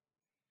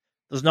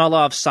 There's not a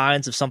lot of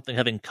signs of something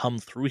having come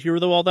through here,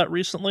 though, all that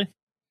recently.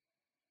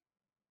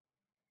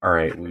 All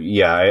right.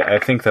 Yeah, I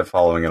think that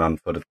following it on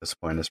foot at this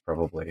point is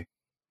probably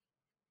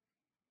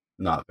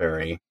not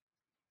very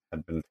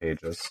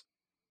advantageous.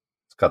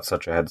 It's got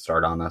such a head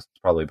start on us. It's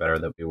probably better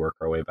that we work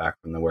our way back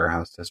from the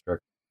warehouse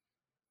district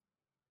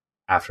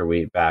after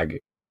we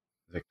bag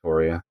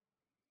Victoria.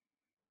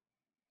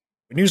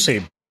 When you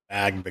say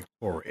bag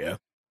Victoria,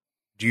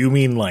 do you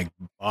mean like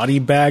body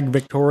bag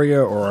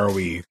Victoria, or are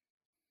we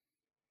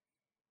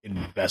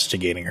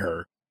investigating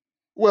her?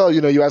 Well,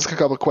 you ask a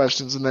couple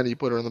questions and then you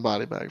put her in the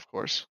body bag, of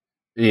course.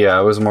 Yeah,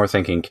 I was more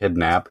thinking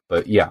kidnap,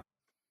 but yeah.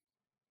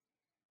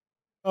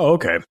 Oh,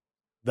 okay.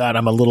 That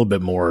I'm a little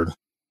bit more,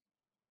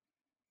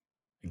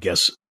 I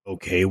guess,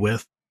 okay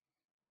with.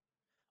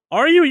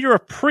 Are you? You're a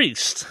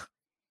priest.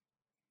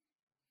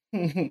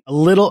 A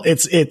little.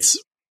 He's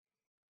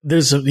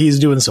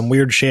doing some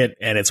weird shit,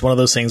 and it's one of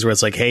those things where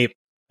it's like, hey,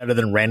 better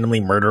than randomly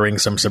murdering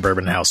some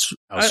suburban house.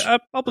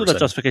 I'll believe that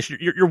justification.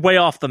 You're way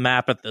off the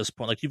map at this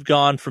point. Like, you've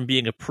gone from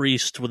being a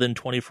priest within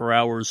 24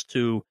 hours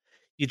to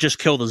you just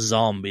killed a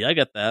zombie. I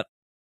get that.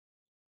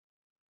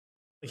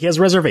 He has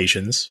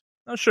reservations.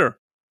 Oh, sure.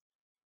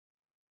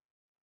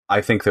 I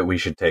think that we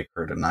should take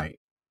her tonight,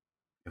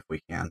 if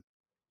we can.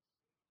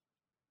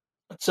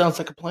 That sounds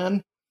like a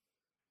plan.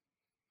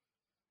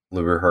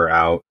 Lure her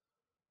out,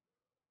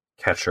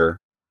 catch her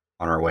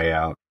on our way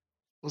out.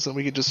 Listen,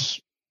 we could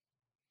just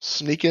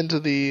sneak into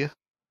the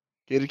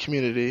gated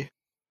community.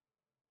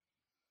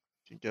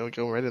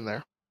 Go right in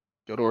there.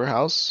 Go to her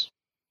house.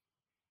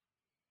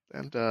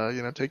 And,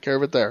 take care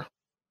of it there.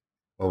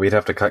 Well, we'd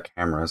have to cut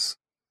cameras.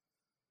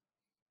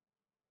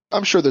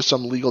 I'm sure there's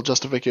some legal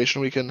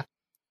justification we can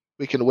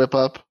whip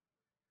up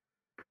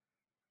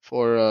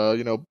for,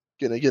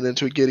 getting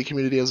into a gated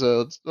community as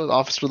an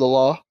officer of the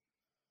law.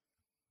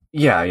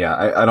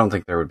 Yeah, I don't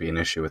think there would be an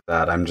issue with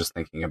that. I'm just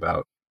thinking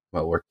about,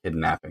 we're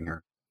kidnapping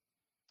her.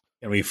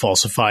 Can we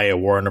falsify a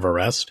warrant of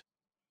arrest?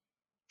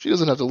 She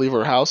doesn't have to leave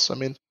her house, I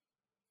mean.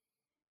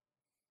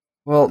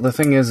 Well, the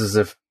thing is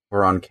if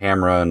we're on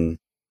camera and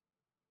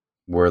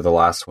we're the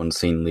last one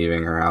seen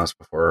leaving her house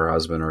before her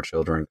husband or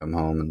children come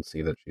home and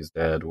see that she's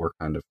dead, we're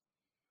kind of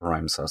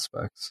prime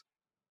suspects.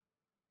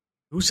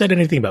 Who said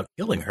anything about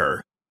killing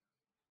her?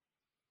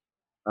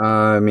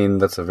 I mean,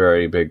 that's a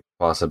very big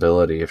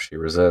possibility if she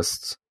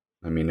resists.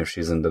 I mean, if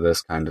she's into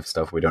this kind of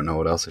stuff, we don't know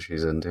what else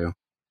she's into.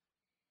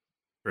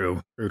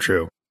 True.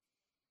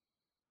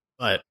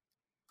 But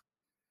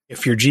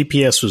if your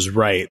GPS was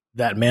right,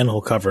 that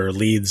manhole cover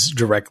leads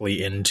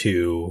directly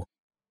into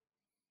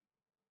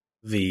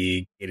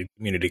the gated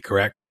community,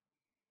 correct?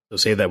 So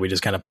say that we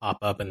just kind of pop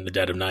up in the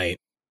dead of night,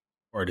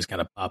 or just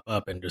kind of pop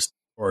up and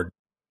or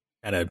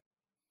kind of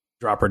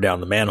drop her down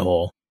the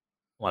manhole.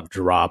 Well, not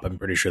drop, I'm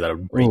pretty sure that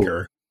would break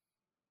her.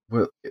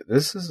 Well,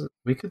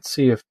 we could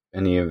see if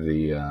any of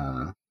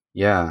the,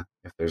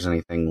 if there's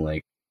anything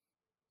like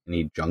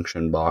any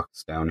junction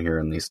box down here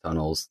in these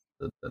tunnels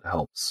that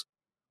helps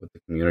with the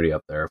community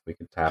up there, if we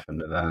could tap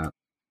into that.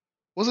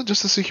 Was it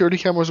just the security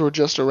cameras were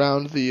just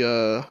around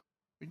the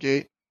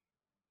gate?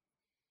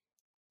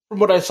 From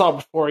what I saw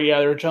before, yeah,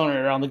 they were generally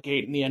around the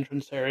gate in the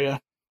entrance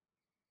area.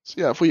 So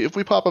yeah, if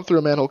we pop up through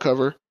a manhole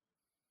cover,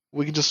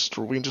 we can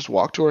just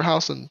walk to her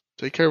house and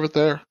take care of it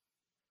there.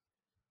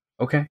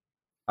 Okay.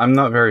 I'm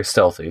not very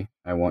stealthy,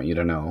 I want you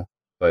to know,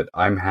 but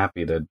I'm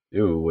happy to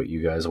do what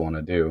you guys want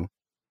to do.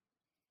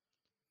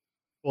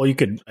 Well, you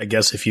could, I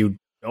guess, if you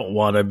don't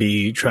want to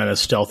be trying to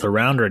stealth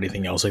around or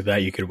anything else like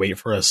that, you could wait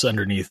for us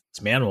underneath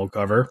this manhole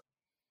cover.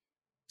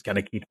 Just kind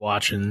of keep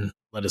watch and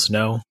let us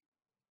know.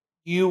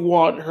 You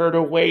want her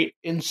to wait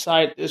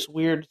inside this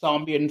weird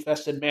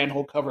zombie-infested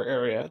manhole cover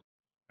area.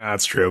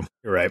 That's true.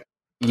 You're right.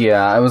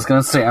 Yeah, I was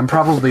going to say, I'm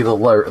probably the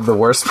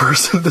worst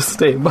person to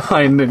stay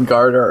behind and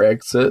guard our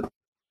exit.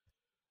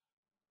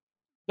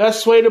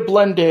 Best way to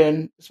blend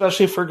in,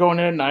 especially if we're going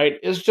in at night,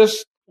 is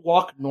just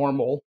walk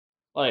normal.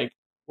 Like,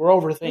 we're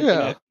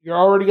overthinking it. You're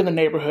already in the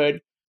neighborhood.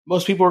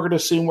 Most people are going to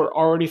assume we're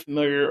already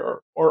familiar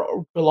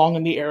or belong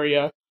in the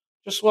area.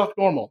 Just walk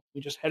normal.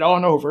 We just head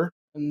on over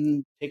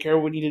and take care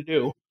of what we need to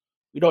do.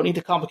 We don't need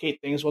to complicate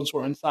things once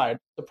we're inside.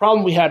 The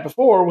problem we had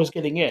before was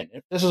getting in.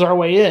 If this is our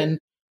way in,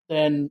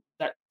 then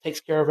that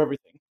takes care of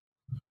everything.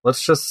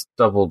 Let's just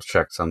double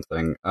check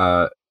something.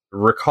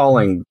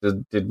 Recalling,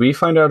 did we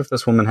find out if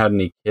this woman had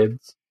any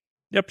kids?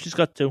 Yep, she's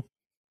got 2.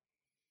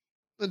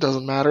 It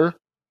doesn't matter.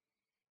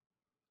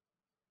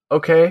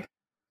 Okay.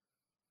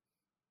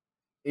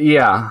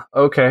 Yeah,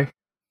 okay.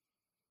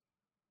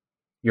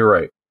 You're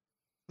right.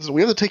 Listen,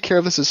 we have to take care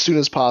of this as soon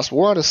as possible.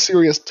 We're on a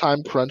serious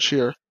time crunch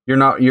here. You're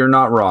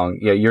not wrong.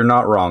 Yeah, you're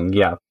not wrong.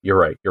 Yeah, you're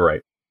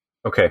right.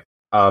 Okay.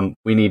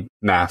 We need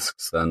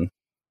masks then.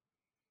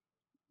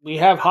 We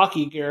have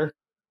hockey gear.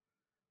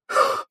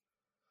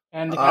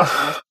 And the gas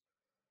mask.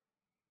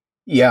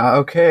 Yeah,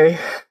 okay.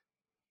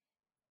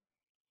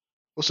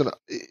 Listen,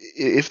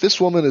 if this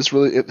woman is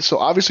really so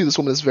obviously this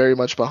woman is very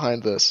much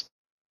behind this.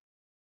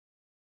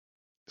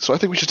 So I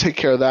think we should take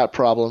care of that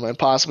problem and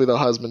possibly the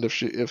husband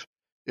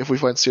if we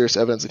find serious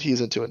evidence that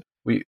he's into it.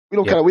 We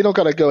don't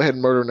gotta go ahead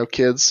and murder no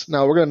kids.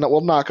 No,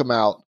 we'll knock him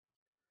out.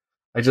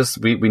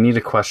 We need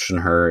to question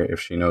her if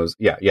she knows.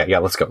 Yeah.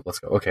 Let's go.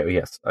 Okay,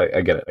 yes,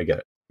 I get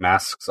it.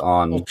 Masks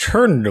on.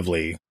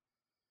 Alternatively,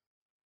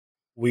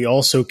 we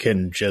also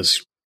can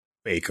just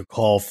make a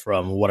call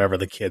from whatever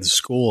the kids'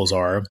 schools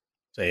are,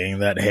 saying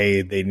that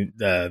hey,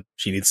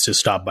 she needs to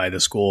stop by the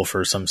school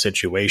for some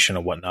situation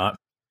or whatnot.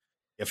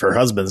 If her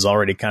husband's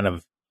already kind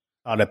of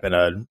caught up in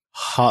a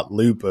hot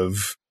loop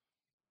of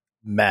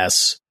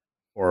mess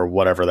or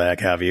whatever the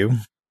heck have you,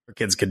 her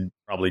kids could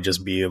probably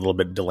just be a little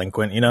bit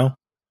delinquent, And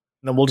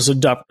then we'll just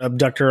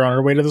abduct her on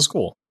her way to the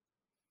school.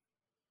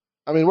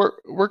 I mean,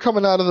 we're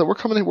coming out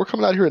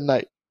here at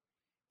night.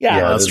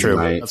 Yeah, that's true.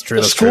 That's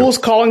true. The school's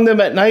calling them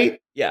at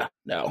night. Yeah,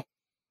 no.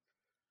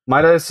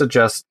 Might I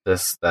suggest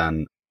this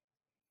then?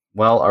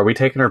 Well, are we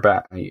taking her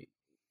back?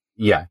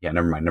 Yeah.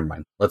 Never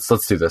mind. Let's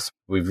do this.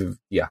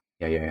 Yeah.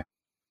 Okay.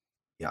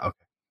 Yeah.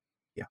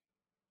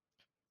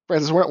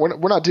 Francis,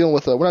 we're not dealing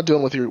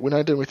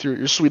with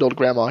your sweet old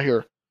grandma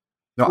here.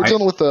 No, we're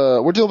dealing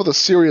with a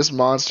serious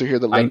monster here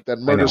that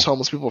murders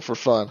homeless people for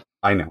fun.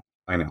 I know.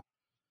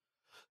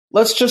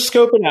 Let's just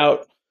scope it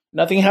out.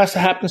 Nothing has to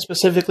happen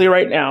specifically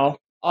right now.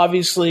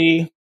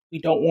 Obviously, we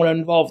don't want to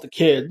involve the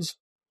kids.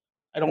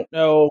 I don't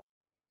know,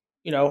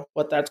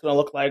 what that's going to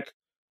look like.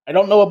 I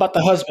don't know about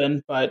the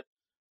husband, but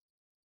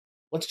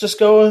let's just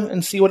go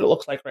and see what it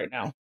looks like right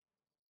now.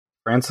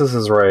 Francis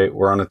is right.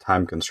 We're on a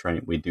time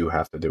constraint. We do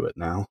have to do it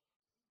now.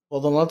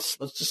 Well, then let's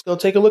just go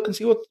take a look and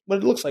see what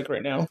it looks like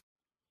right now.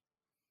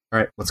 All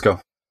right, let's go.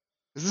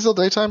 Is this still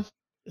daytime?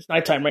 It's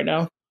nighttime right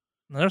now.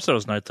 I never said it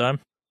was nighttime.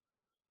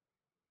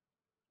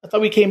 I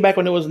thought we came back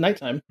when it was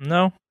nighttime.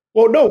 No.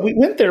 Well, no, we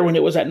went there when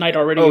it was at night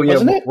already,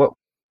 wasn't it?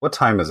 What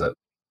time is it?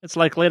 It's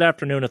like late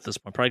afternoon at this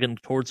point, probably getting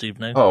towards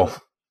evening. Oh.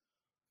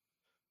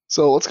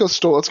 So let's go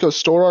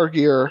store our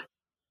gear.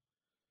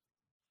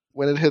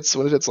 When it hits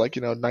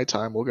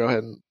nighttime, we'll go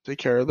ahead and take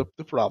care of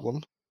the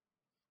problem.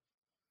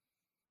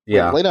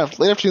 Yeah. Late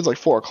afternoon's like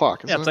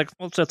 4:00. Yeah, it's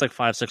like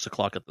 5-6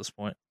 o'clock at this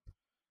point.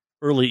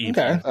 Early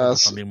evening.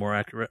 Okay. Be more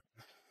accurate.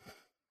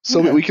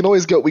 So we can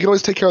always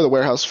take care of the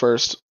warehouse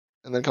first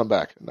and then come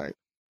back at night.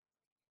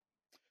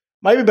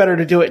 Might be better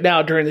to do it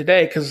now during the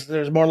day because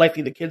there's more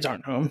likely the kids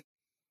aren't home.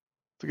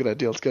 It's a good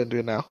idea. Let's go ahead and do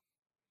it now.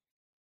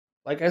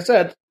 Like I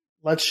said,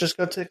 let's just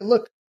go take a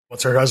look.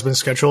 What's her husband's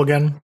schedule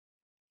again?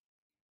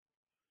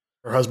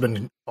 Her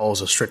husband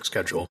follows a strict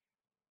schedule.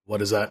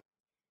 What is that?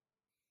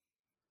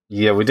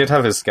 Yeah, we did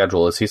have his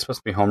schedule. Is he supposed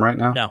to be home right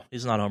now? No,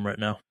 he's not home right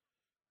now.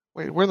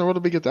 Wait, where in the world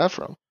did we get that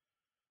from?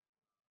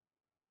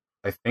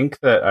 I think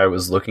that I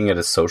was looking at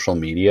his social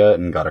media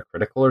and got a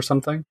critical or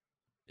something.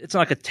 It's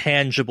not like a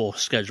tangible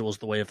schedule is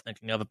the way of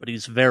thinking of it, but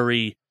he's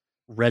very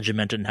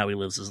regimented in how he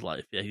lives his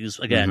life. Yeah, he's,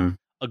 again,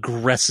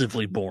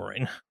 aggressively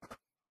boring.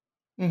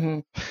 Mm-hmm.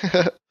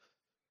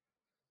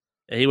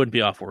 Yeah, he wouldn't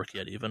be off work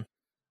yet, even.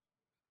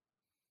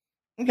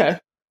 Okay.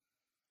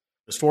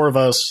 There's 4 of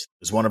us.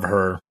 There's 1 of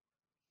her.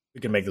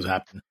 We can make this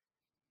happen.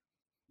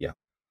 Yeah.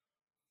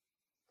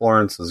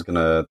 Florence is going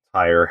to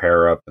tie her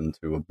hair up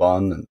into a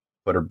bun and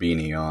put her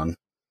beanie on.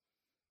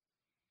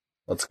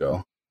 Let's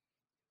go.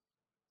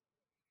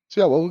 So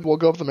yeah, we'll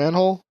go up the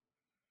manhole.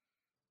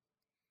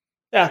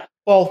 Yeah,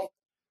 well,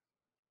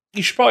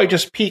 you should probably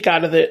just peek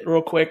out of it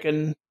real quick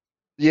and.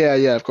 Yeah,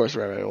 of course,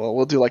 right. Well,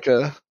 we'll do like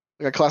a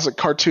classic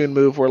cartoon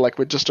move where like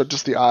we just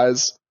the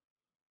eyes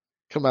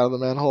come out of the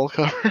manhole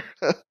cover.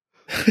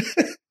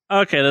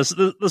 Okay,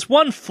 there's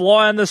one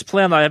flaw in this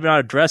plan that I have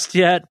not addressed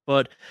yet,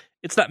 but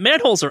it's that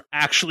manholes are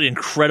actually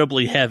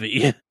incredibly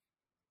heavy.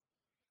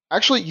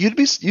 Actually, you'd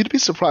be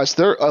surprised.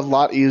 They're a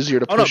lot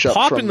easier to push up.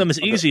 Popping them is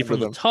easy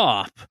from the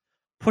top.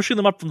 Pushing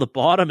them up from the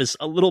bottom is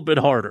a little bit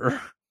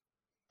harder.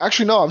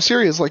 Actually, no, I'm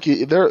serious. Like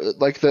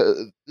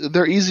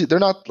they're easy. They're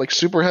not like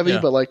super heavy,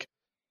 but like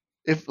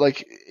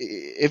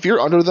if you're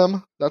under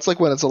them, that's like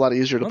when it's a lot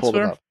easier to pull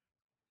them up.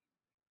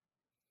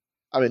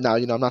 I mean, now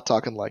I'm not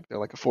talking like they're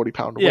like a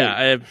 40-pound weight.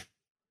 Yeah,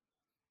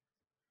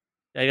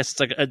 I guess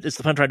it's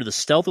the fun trying to do the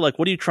stealthy. Like,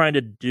 what are you trying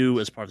to do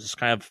as part of this?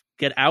 Kind of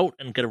get out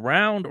and get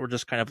around, or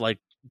just kind of like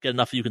get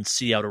enough that you can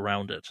see out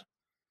around it?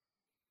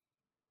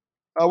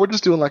 We're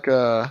just doing like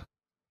a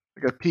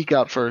peek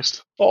out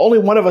first. Well, only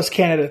one of us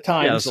can at a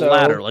time. Yeah, it's a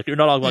ladder. Like, you're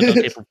not all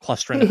like from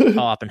clustering at the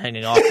top and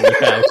hanging off to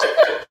look out.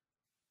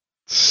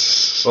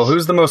 Well,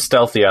 who's the most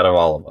stealthy out of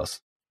all of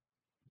us?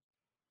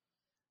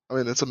 I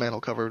mean, it's a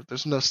manhole cover.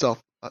 There's no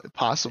stealth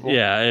possible.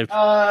 Yeah.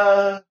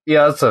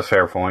 Yeah, that's a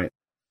fair point.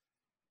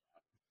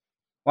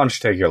 Why don't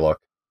you take your look?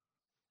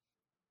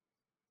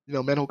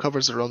 Manhole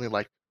covers are only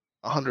like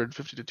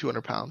 150 to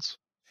 200 pounds.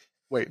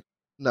 Wait,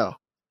 no.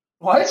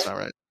 What? That's not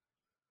right.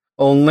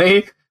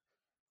 Only? I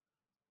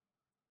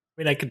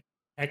mean, I could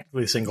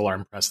technically single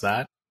arm press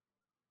that.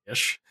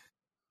 Ish.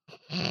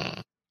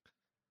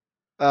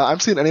 I'm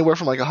seeing anywhere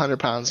from like 100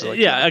 pounds. To like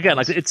yeah, 200 again,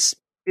 pounds. like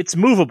it's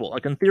movable.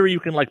 Like in theory, you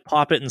can like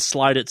pop it and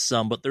slide it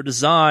some, but they're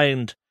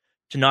designed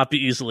to not be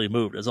easily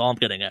moved. Is all I'm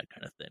getting at,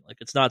 kind of thing. Like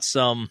it's not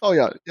some. Oh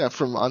yeah,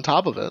 from on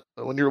top of it.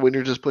 But when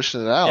you're just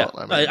pushing it out, Yeah,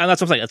 I mean, and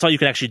that's what I'm saying. That's how you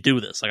can actually do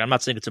this. Like I'm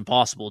not saying it's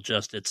impossible.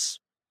 Just it's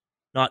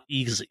not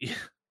easy.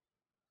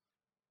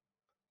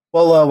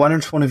 Well, why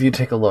don't one of you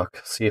take a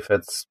look, see if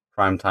it's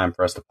prime time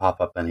for us to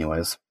pop up,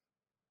 anyways.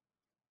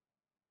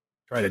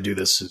 Try to do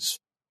this as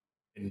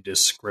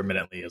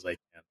indiscriminately as I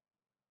can.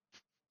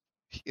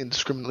 he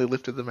indiscriminately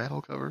lifted the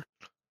manhole cover.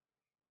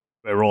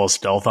 Do I roll a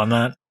stealth on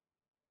that?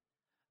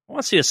 I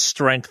want to see a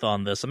strength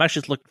on this. I'm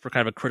actually looking for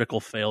kind of a critical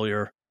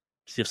failure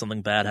to see if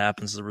something bad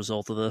happens as a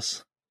result of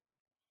this.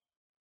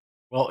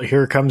 Well,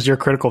 here comes your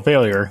critical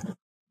failure.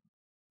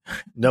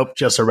 Nope,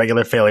 just a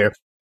regular failure.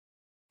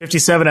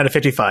 57 out of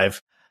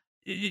 55.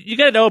 You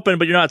get it open,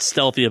 but you're not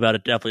stealthy about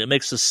it, definitely. It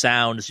makes a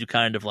sound as you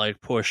kind of like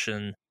push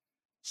and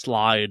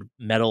slide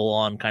metal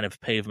on kind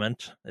of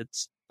pavement.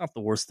 It's not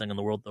the worst thing in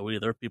the world, though,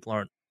 either. People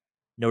aren't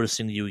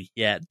noticing you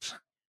yet.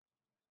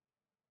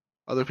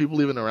 Other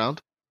people even around?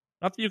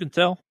 Not that you can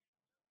tell.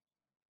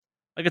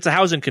 Like, it's a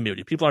housing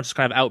community. People aren't just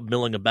kind of out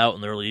milling about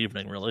in the early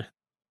evening, really.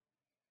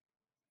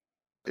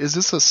 Is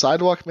this a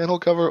sidewalk manhole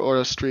cover or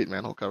a street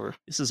manhole cover?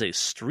 This is a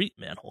street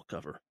manhole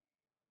cover.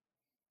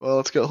 Well,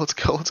 let's go.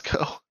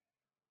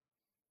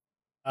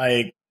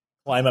 I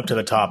climb up to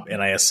the top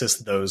and I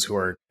assist those who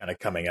are kind of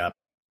coming up.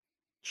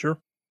 Sure.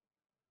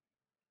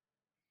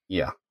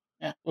 Yeah.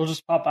 Yeah, we'll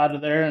just pop out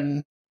of there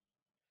and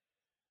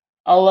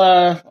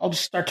I'll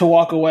just start to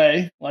walk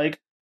away, like,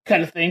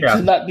 kind of thing,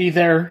 to not be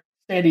there,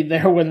 standing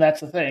there when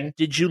that's a thing.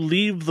 Did you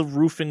leave the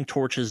roofing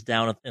torches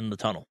down in the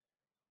tunnel?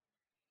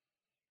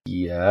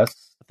 Yes.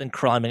 I think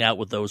climbing out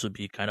with those would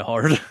be kind of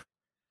hard.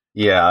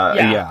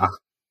 Yeah.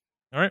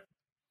 All right.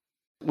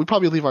 We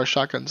probably leave our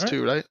shotguns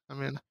too, right? I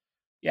mean,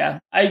 yeah,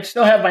 I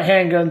still have my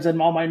handguns and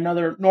all my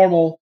other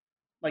normal,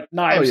 like,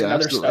 knives and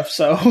other absolutely. stuff,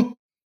 so.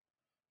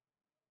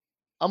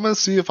 I'm gonna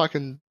see if I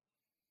can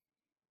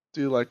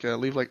do like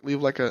leave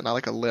like a not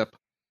like a lip,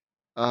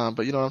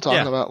 but you know what I'm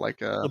talking about,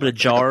 like a little bit of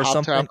jar or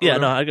something. Yeah,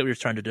 no, I get what you're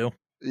trying to do.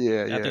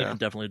 Yeah, I think you can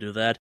definitely do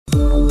that.